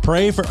understand?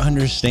 Pray for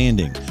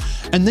understanding.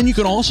 And then you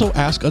can also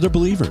ask other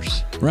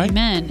believers, right?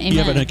 Amen. You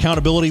have an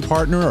accountability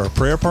partner or a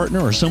prayer partner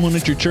or someone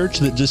at your church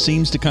that just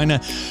seems to kind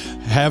of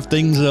have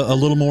things a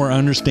little more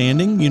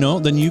understanding,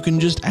 then you can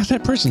just ask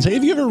that person. Say,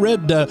 have you ever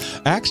read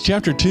Acts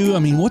chapter 2? I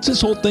mean, what's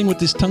this whole thing with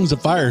this tongues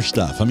of fire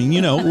stuff? I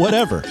mean,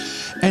 whatever.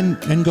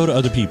 And go to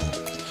other people.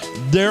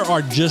 There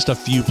are just a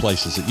few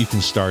places that you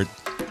can start.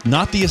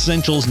 Not the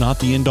essentials, not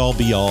the end-all,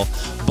 be-all,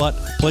 but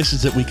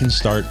places that we can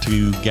start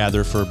to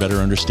gather for a better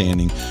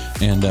understanding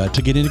and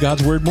to get into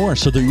God's Word more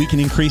so that we can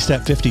increase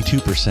that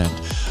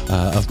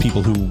 52% of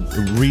people who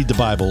read the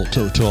Bible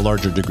to a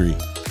larger degree.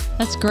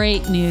 That's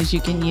great news you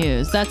can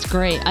use. That's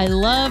great. I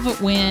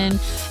love when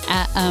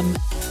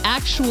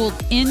actual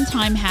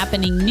end-time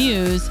happening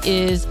news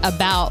is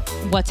about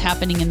what's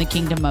happening in the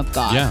kingdom of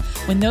God. Yeah.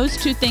 When those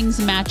two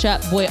things match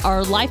up, boy,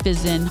 our life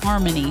is in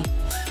harmony.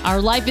 Our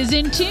life is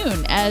in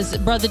tune. As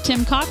Brother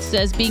Tim Cox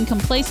says, being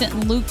complacent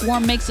and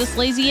lukewarm makes us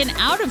lazy and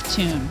out of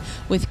tune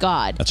with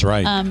God. That's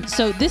right.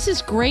 So this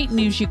is great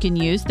news you can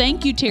use.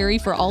 Thank you, Terry,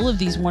 for all of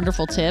these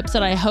wonderful tips.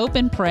 And I hope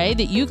and pray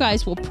that you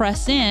guys will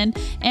press in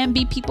and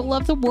be people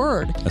of the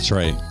Word. That's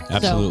right.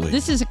 Absolutely. So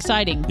this is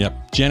exciting.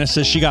 Yep. Janice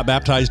says she got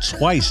baptized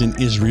twice in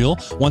Israel,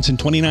 once in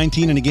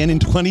 2019 and again in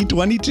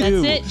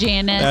 2022. That's it,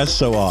 Janice. That's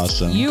so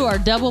awesome. You are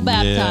double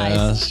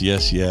baptized.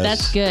 Yes.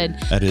 That's good.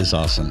 That is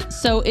awesome.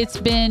 So it's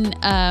been,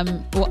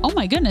 oh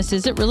my goodness,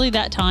 is it really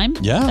that time?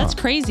 Yeah. That's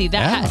crazy.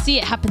 See,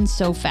 it happens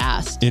so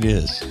fast. It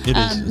is.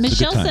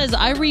 Michelle says,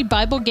 I read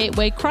Bible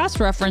Gateway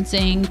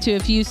cross-referencing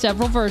to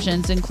several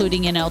versions,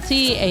 including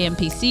NLT,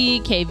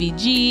 AMPC,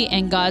 KVG,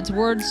 and God's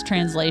Words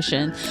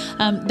translation.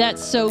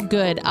 That's so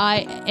good.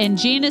 And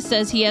Janice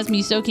says he has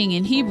me soaking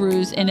in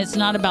Hebrews, and it's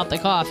not about the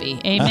coffee.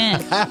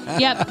 Amen.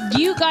 Yep.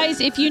 You guys,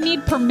 if you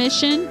need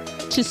permission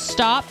to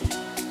stop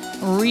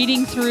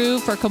reading through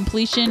for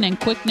completion and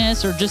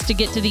quickness, or just to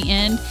get to the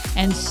end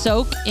and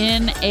soak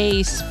in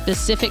a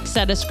specific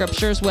set of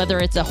scriptures, whether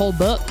it's a whole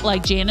book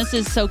like Janice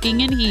is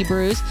soaking in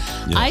Hebrews.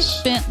 Yes. I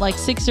spent like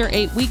 6 or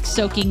 8 weeks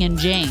soaking in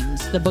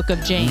James, the book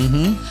of James.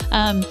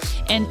 Mm-hmm.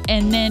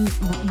 And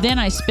then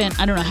I spent,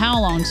 I don't know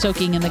how long,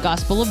 soaking in the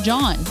Gospel of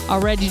John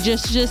already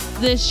just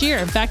this year.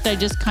 In fact, I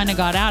just kind of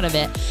got out of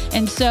it.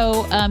 And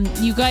so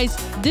you guys,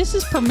 this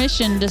is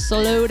permission to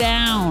slow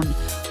down.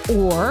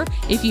 Or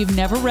if you've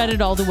never read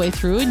it all the way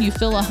through and you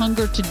feel a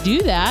hunger to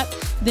do that,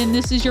 then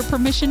this is your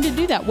permission to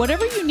do that.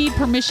 Whatever you need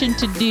permission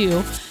to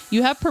do,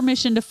 you have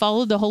permission to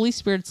follow the Holy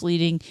Spirit's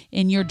leading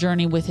in your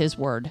journey with His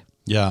Word.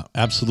 Yeah,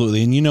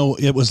 absolutely. And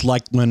it was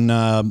like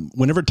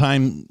whenever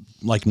time,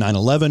 like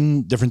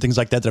 9/11, different things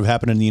like that have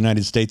happened in the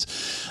United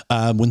States,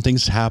 when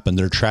things happen,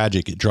 they're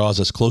tragic. It draws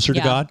us closer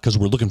to God because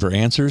we're looking for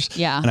answers.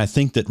 Yeah. And I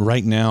think that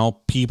right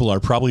now people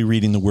are probably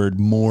reading the Word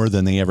more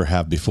than they ever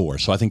have before.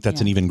 So I think that's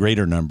an even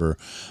greater number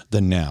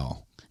than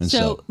now. And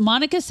so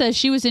Monica says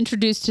she was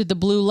introduced to the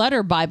Blue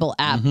Letter Bible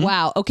app. Mm-hmm.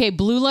 Wow. Okay.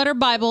 Blue Letter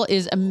Bible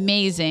is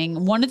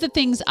amazing. One of the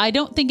things, I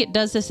don't think it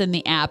does this in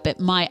the app.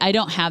 I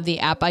don't have the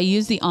app. I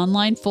use the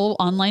full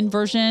online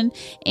version,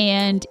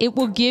 and it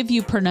will give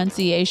you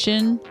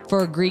pronunciation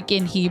for Greek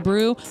and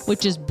Hebrew,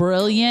 which is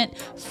brilliant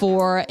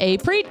for a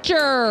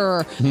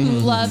preacher who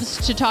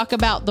loves to talk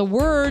about the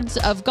words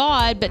of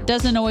God, but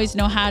doesn't always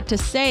know how to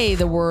say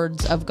the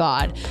words of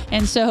God.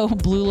 And so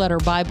Blue Letter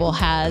Bible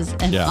has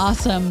an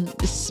awesome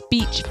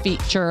speech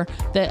feature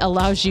that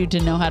allows you to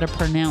know how to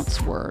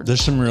pronounce words.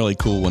 There's some really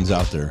cool ones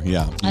out there.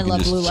 Yeah. I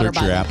love Blue Letter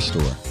Bible. Search your app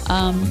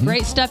store.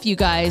 Great stuff, you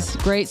guys.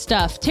 Great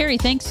stuff. Terry,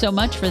 thanks so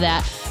much for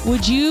that.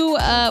 Would you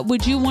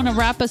want to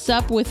wrap us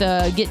up with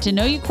a get to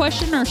know you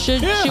question, or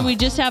should we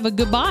just have a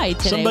goodbye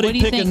today? Somebody what do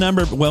you pick think? a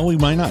number. Well, we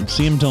might not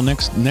see him until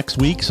next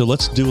week, so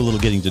let's do a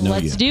little getting to know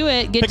you. Let's do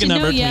it. Get pick to a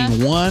number know you.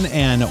 between 1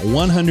 and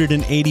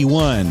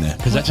 181,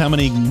 because that's how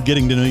many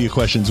getting to know you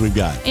questions we've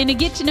got. In a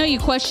get to know you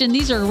question,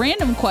 these are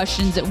random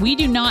questions that we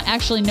do not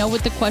actually know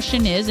what the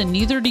question is, and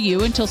neither do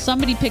you until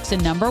somebody picks a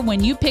number.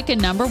 When you pick a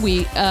number,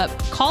 we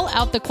call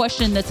out the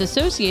question that's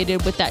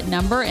associated with that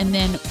number, and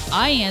then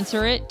I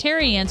answer it,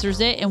 Terry answers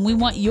it, and we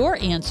want your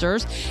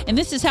answers. And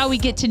this is how we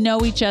get to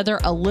know each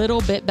other a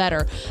little bit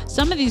better.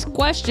 Some of these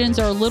questions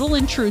are a little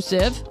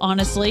intrusive,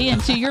 honestly,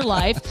 into your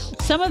life.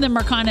 Some of them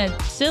are kind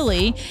of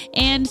silly,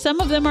 and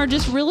some of them are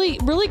just really,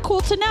 really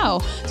cool to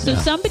know. So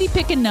somebody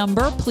pick a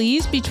number,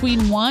 please,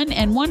 between 1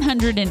 and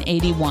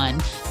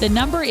 181. The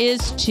number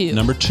is 2.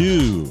 Number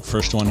 2.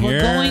 First one here.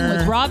 We're going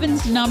with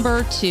Robin's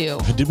number 2.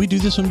 Did we do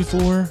this one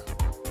before?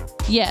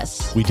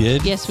 Yes. We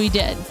did? Yes, we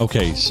did.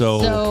 Okay,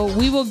 so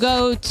we will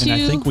go to... And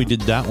I think we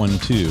did that one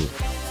too.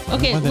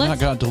 Okay, why they not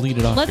got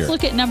deleted off let's here?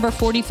 look at number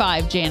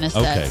 45, Janice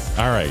says.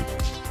 Okay, all right.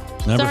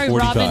 Number Sorry,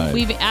 45. Robin,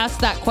 we've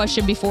asked that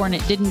question before and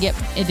it didn't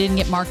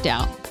get marked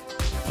out.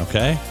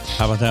 Okay,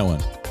 how about that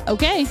one?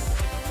 Okay.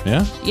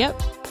 Yeah?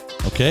 Yep.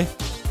 Okay.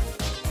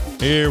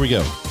 Here we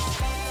go.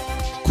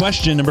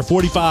 Question number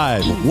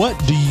 45. What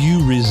do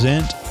you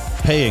resent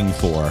paying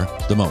for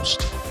the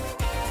most?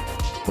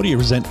 What do you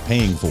resent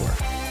paying for?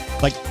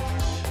 Like,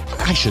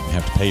 I shouldn't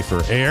have to pay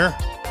for air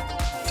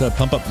to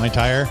pump up my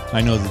tire.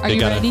 I know that they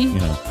gotta, ready?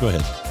 Go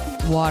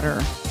ahead.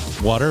 Water.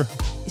 Water?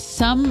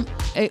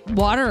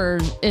 Water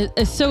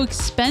is so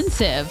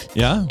expensive.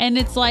 Yeah. And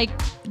it's like,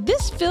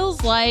 this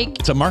feels like...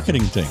 It's a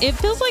marketing thing. It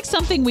feels like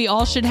something we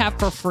all should have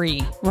for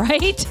free,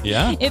 right?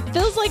 Yeah. It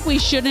feels like we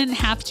shouldn't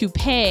have to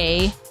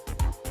pay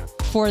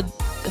for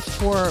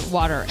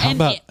water. How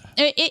about...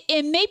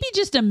 It may be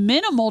just a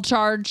minimal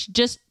charge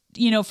just,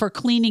 for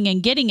cleaning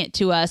and getting it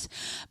to us.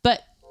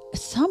 But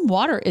some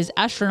water is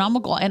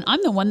astronomical, and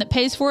I'm the one that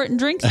pays for it and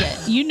drinks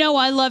it.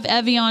 I love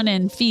Evian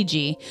and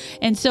Fiji.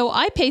 And so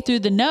I pay through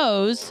the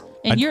nose.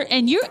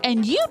 And you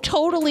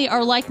totally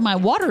are like my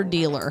water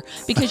dealer,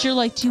 because you're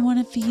like, do you want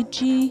a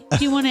Fiji?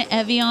 Do you want an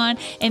Evian?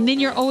 And then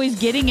you're always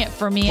getting it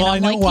for me. Well,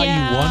 and I'm I know why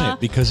yeah. you want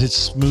it, because it's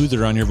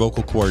smoother on your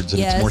vocal cords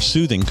and it's more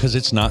soothing because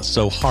it's not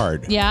so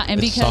hard. Yeah,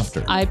 and it's because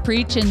softer. I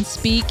preach and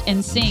speak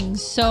and sing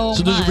so much.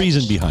 So there's a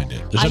reason behind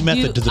it. There's a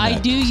method to the madness.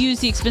 I do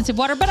use the expensive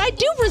water, but I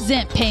do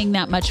resent paying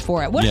that much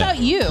for it. What about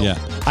you? Yeah,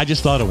 I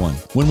just thought of one.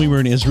 When we were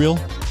in Israel,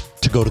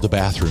 to go to the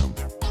bathroom.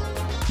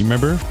 You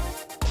remember?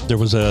 There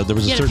was a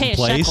certain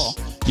place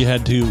you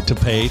had to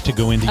pay to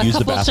go in to use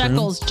the bathroom. A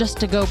couple shekels just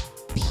to go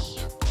pee.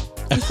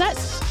 Is that...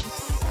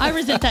 I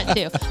resent that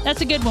too.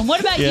 That's a good one.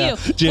 What about you?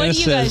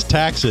 Janice says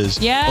taxes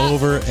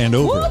over and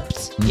over.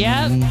 Whoops.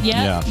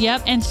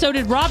 Yep. And so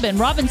did Robin.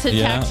 Robin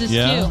said taxes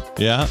too.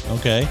 Yeah,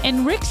 okay.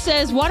 And Rick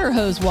says water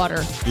hose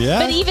water. Yeah.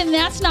 But even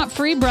that's not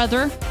free,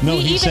 brother. No,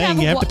 he's saying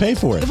you have to pay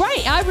for it.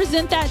 Right. I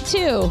resent that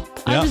too.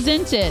 I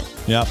resent it.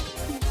 Yep.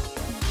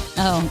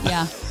 Oh,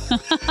 yeah.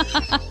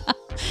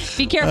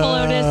 Be careful,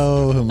 Otis.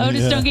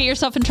 Otis, don't get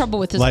yourself in trouble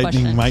with this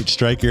question. Lightning might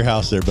strike your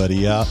house there, buddy.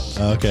 Yeah.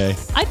 Okay.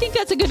 I think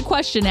that's a good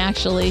question,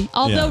 actually.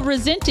 Although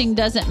resenting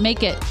doesn't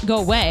make it go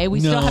away.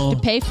 We still have to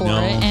pay for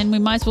it. And we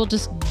might as well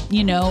just,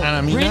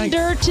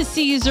 render to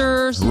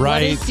Caesar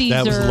what is Caesar.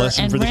 That was a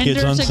lesson for the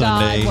kids on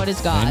Sunday. God what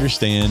is God. I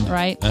understand.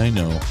 Right? I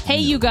know. Hey,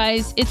 you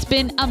guys. It's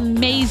been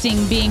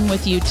amazing being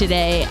with you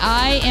today.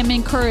 I am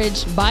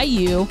encouraged by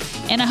you,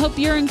 and I hope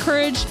you're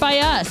encouraged by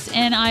us.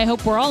 And I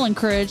hope we're all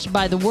encouraged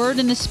by the word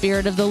and the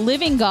spirit of the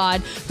living God,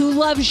 who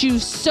loves you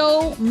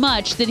so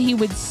much that he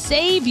would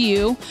save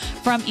you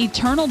from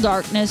eternal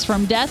darkness,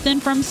 from death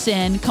and from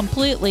sin,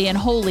 completely and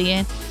wholly.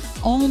 And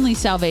only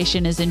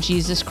salvation is in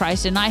Jesus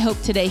Christ. And I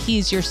hope today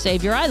he's your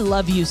Savior. I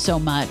love you so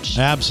much.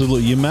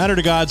 Absolutely. You matter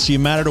to God, so you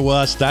matter to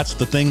us. That's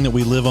the thing that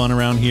we live on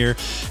around here.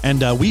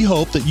 And we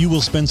hope that you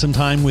will spend some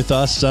time with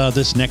us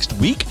this next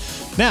week.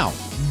 Now,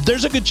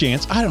 there's a good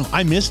chance.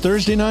 I missed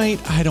Thursday night.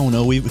 I don't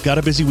know. We've got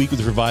a busy week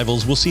with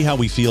revivals. We'll see how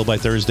we feel by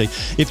Thursday.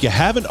 If you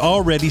haven't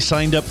already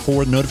signed up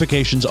for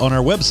notifications on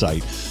our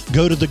website,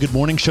 go to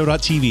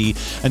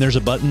thegoodmorningshow.tv, and there's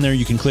a button there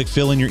you can click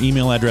fill in your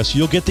email address.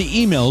 You'll get the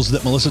emails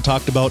that Melissa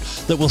talked about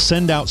that will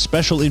send out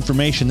special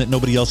information that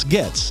nobody else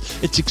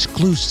gets. It's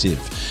exclusive.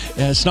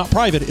 It's not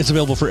private. It's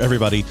available for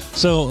everybody.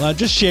 So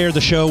just share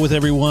the show with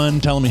everyone.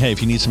 Tell them, hey,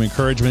 if you need some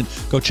encouragement,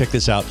 go check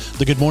this out.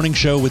 The Good Morning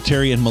Show with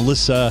Terry and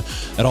Melissa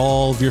at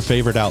all of your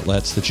favorite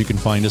outlets that you can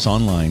find us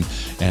online.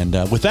 And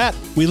with that,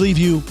 we leave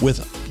you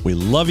with, we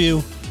love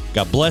you.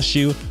 God bless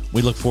you.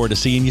 We look forward to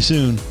seeing you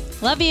soon.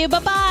 Love you.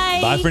 Bye-bye.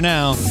 Bye for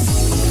now.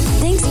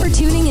 Thanks for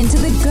tuning into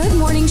the Good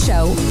Morning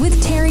Show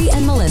with Terry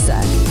and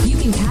Melissa. You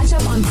can catch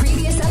up on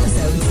previous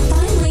episodes,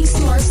 find links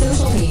to our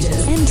social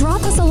pages, and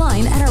drop us a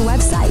line at our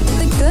website,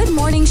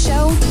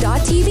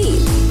 thegoodmorningshow.tv.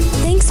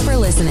 Thanks for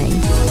listening.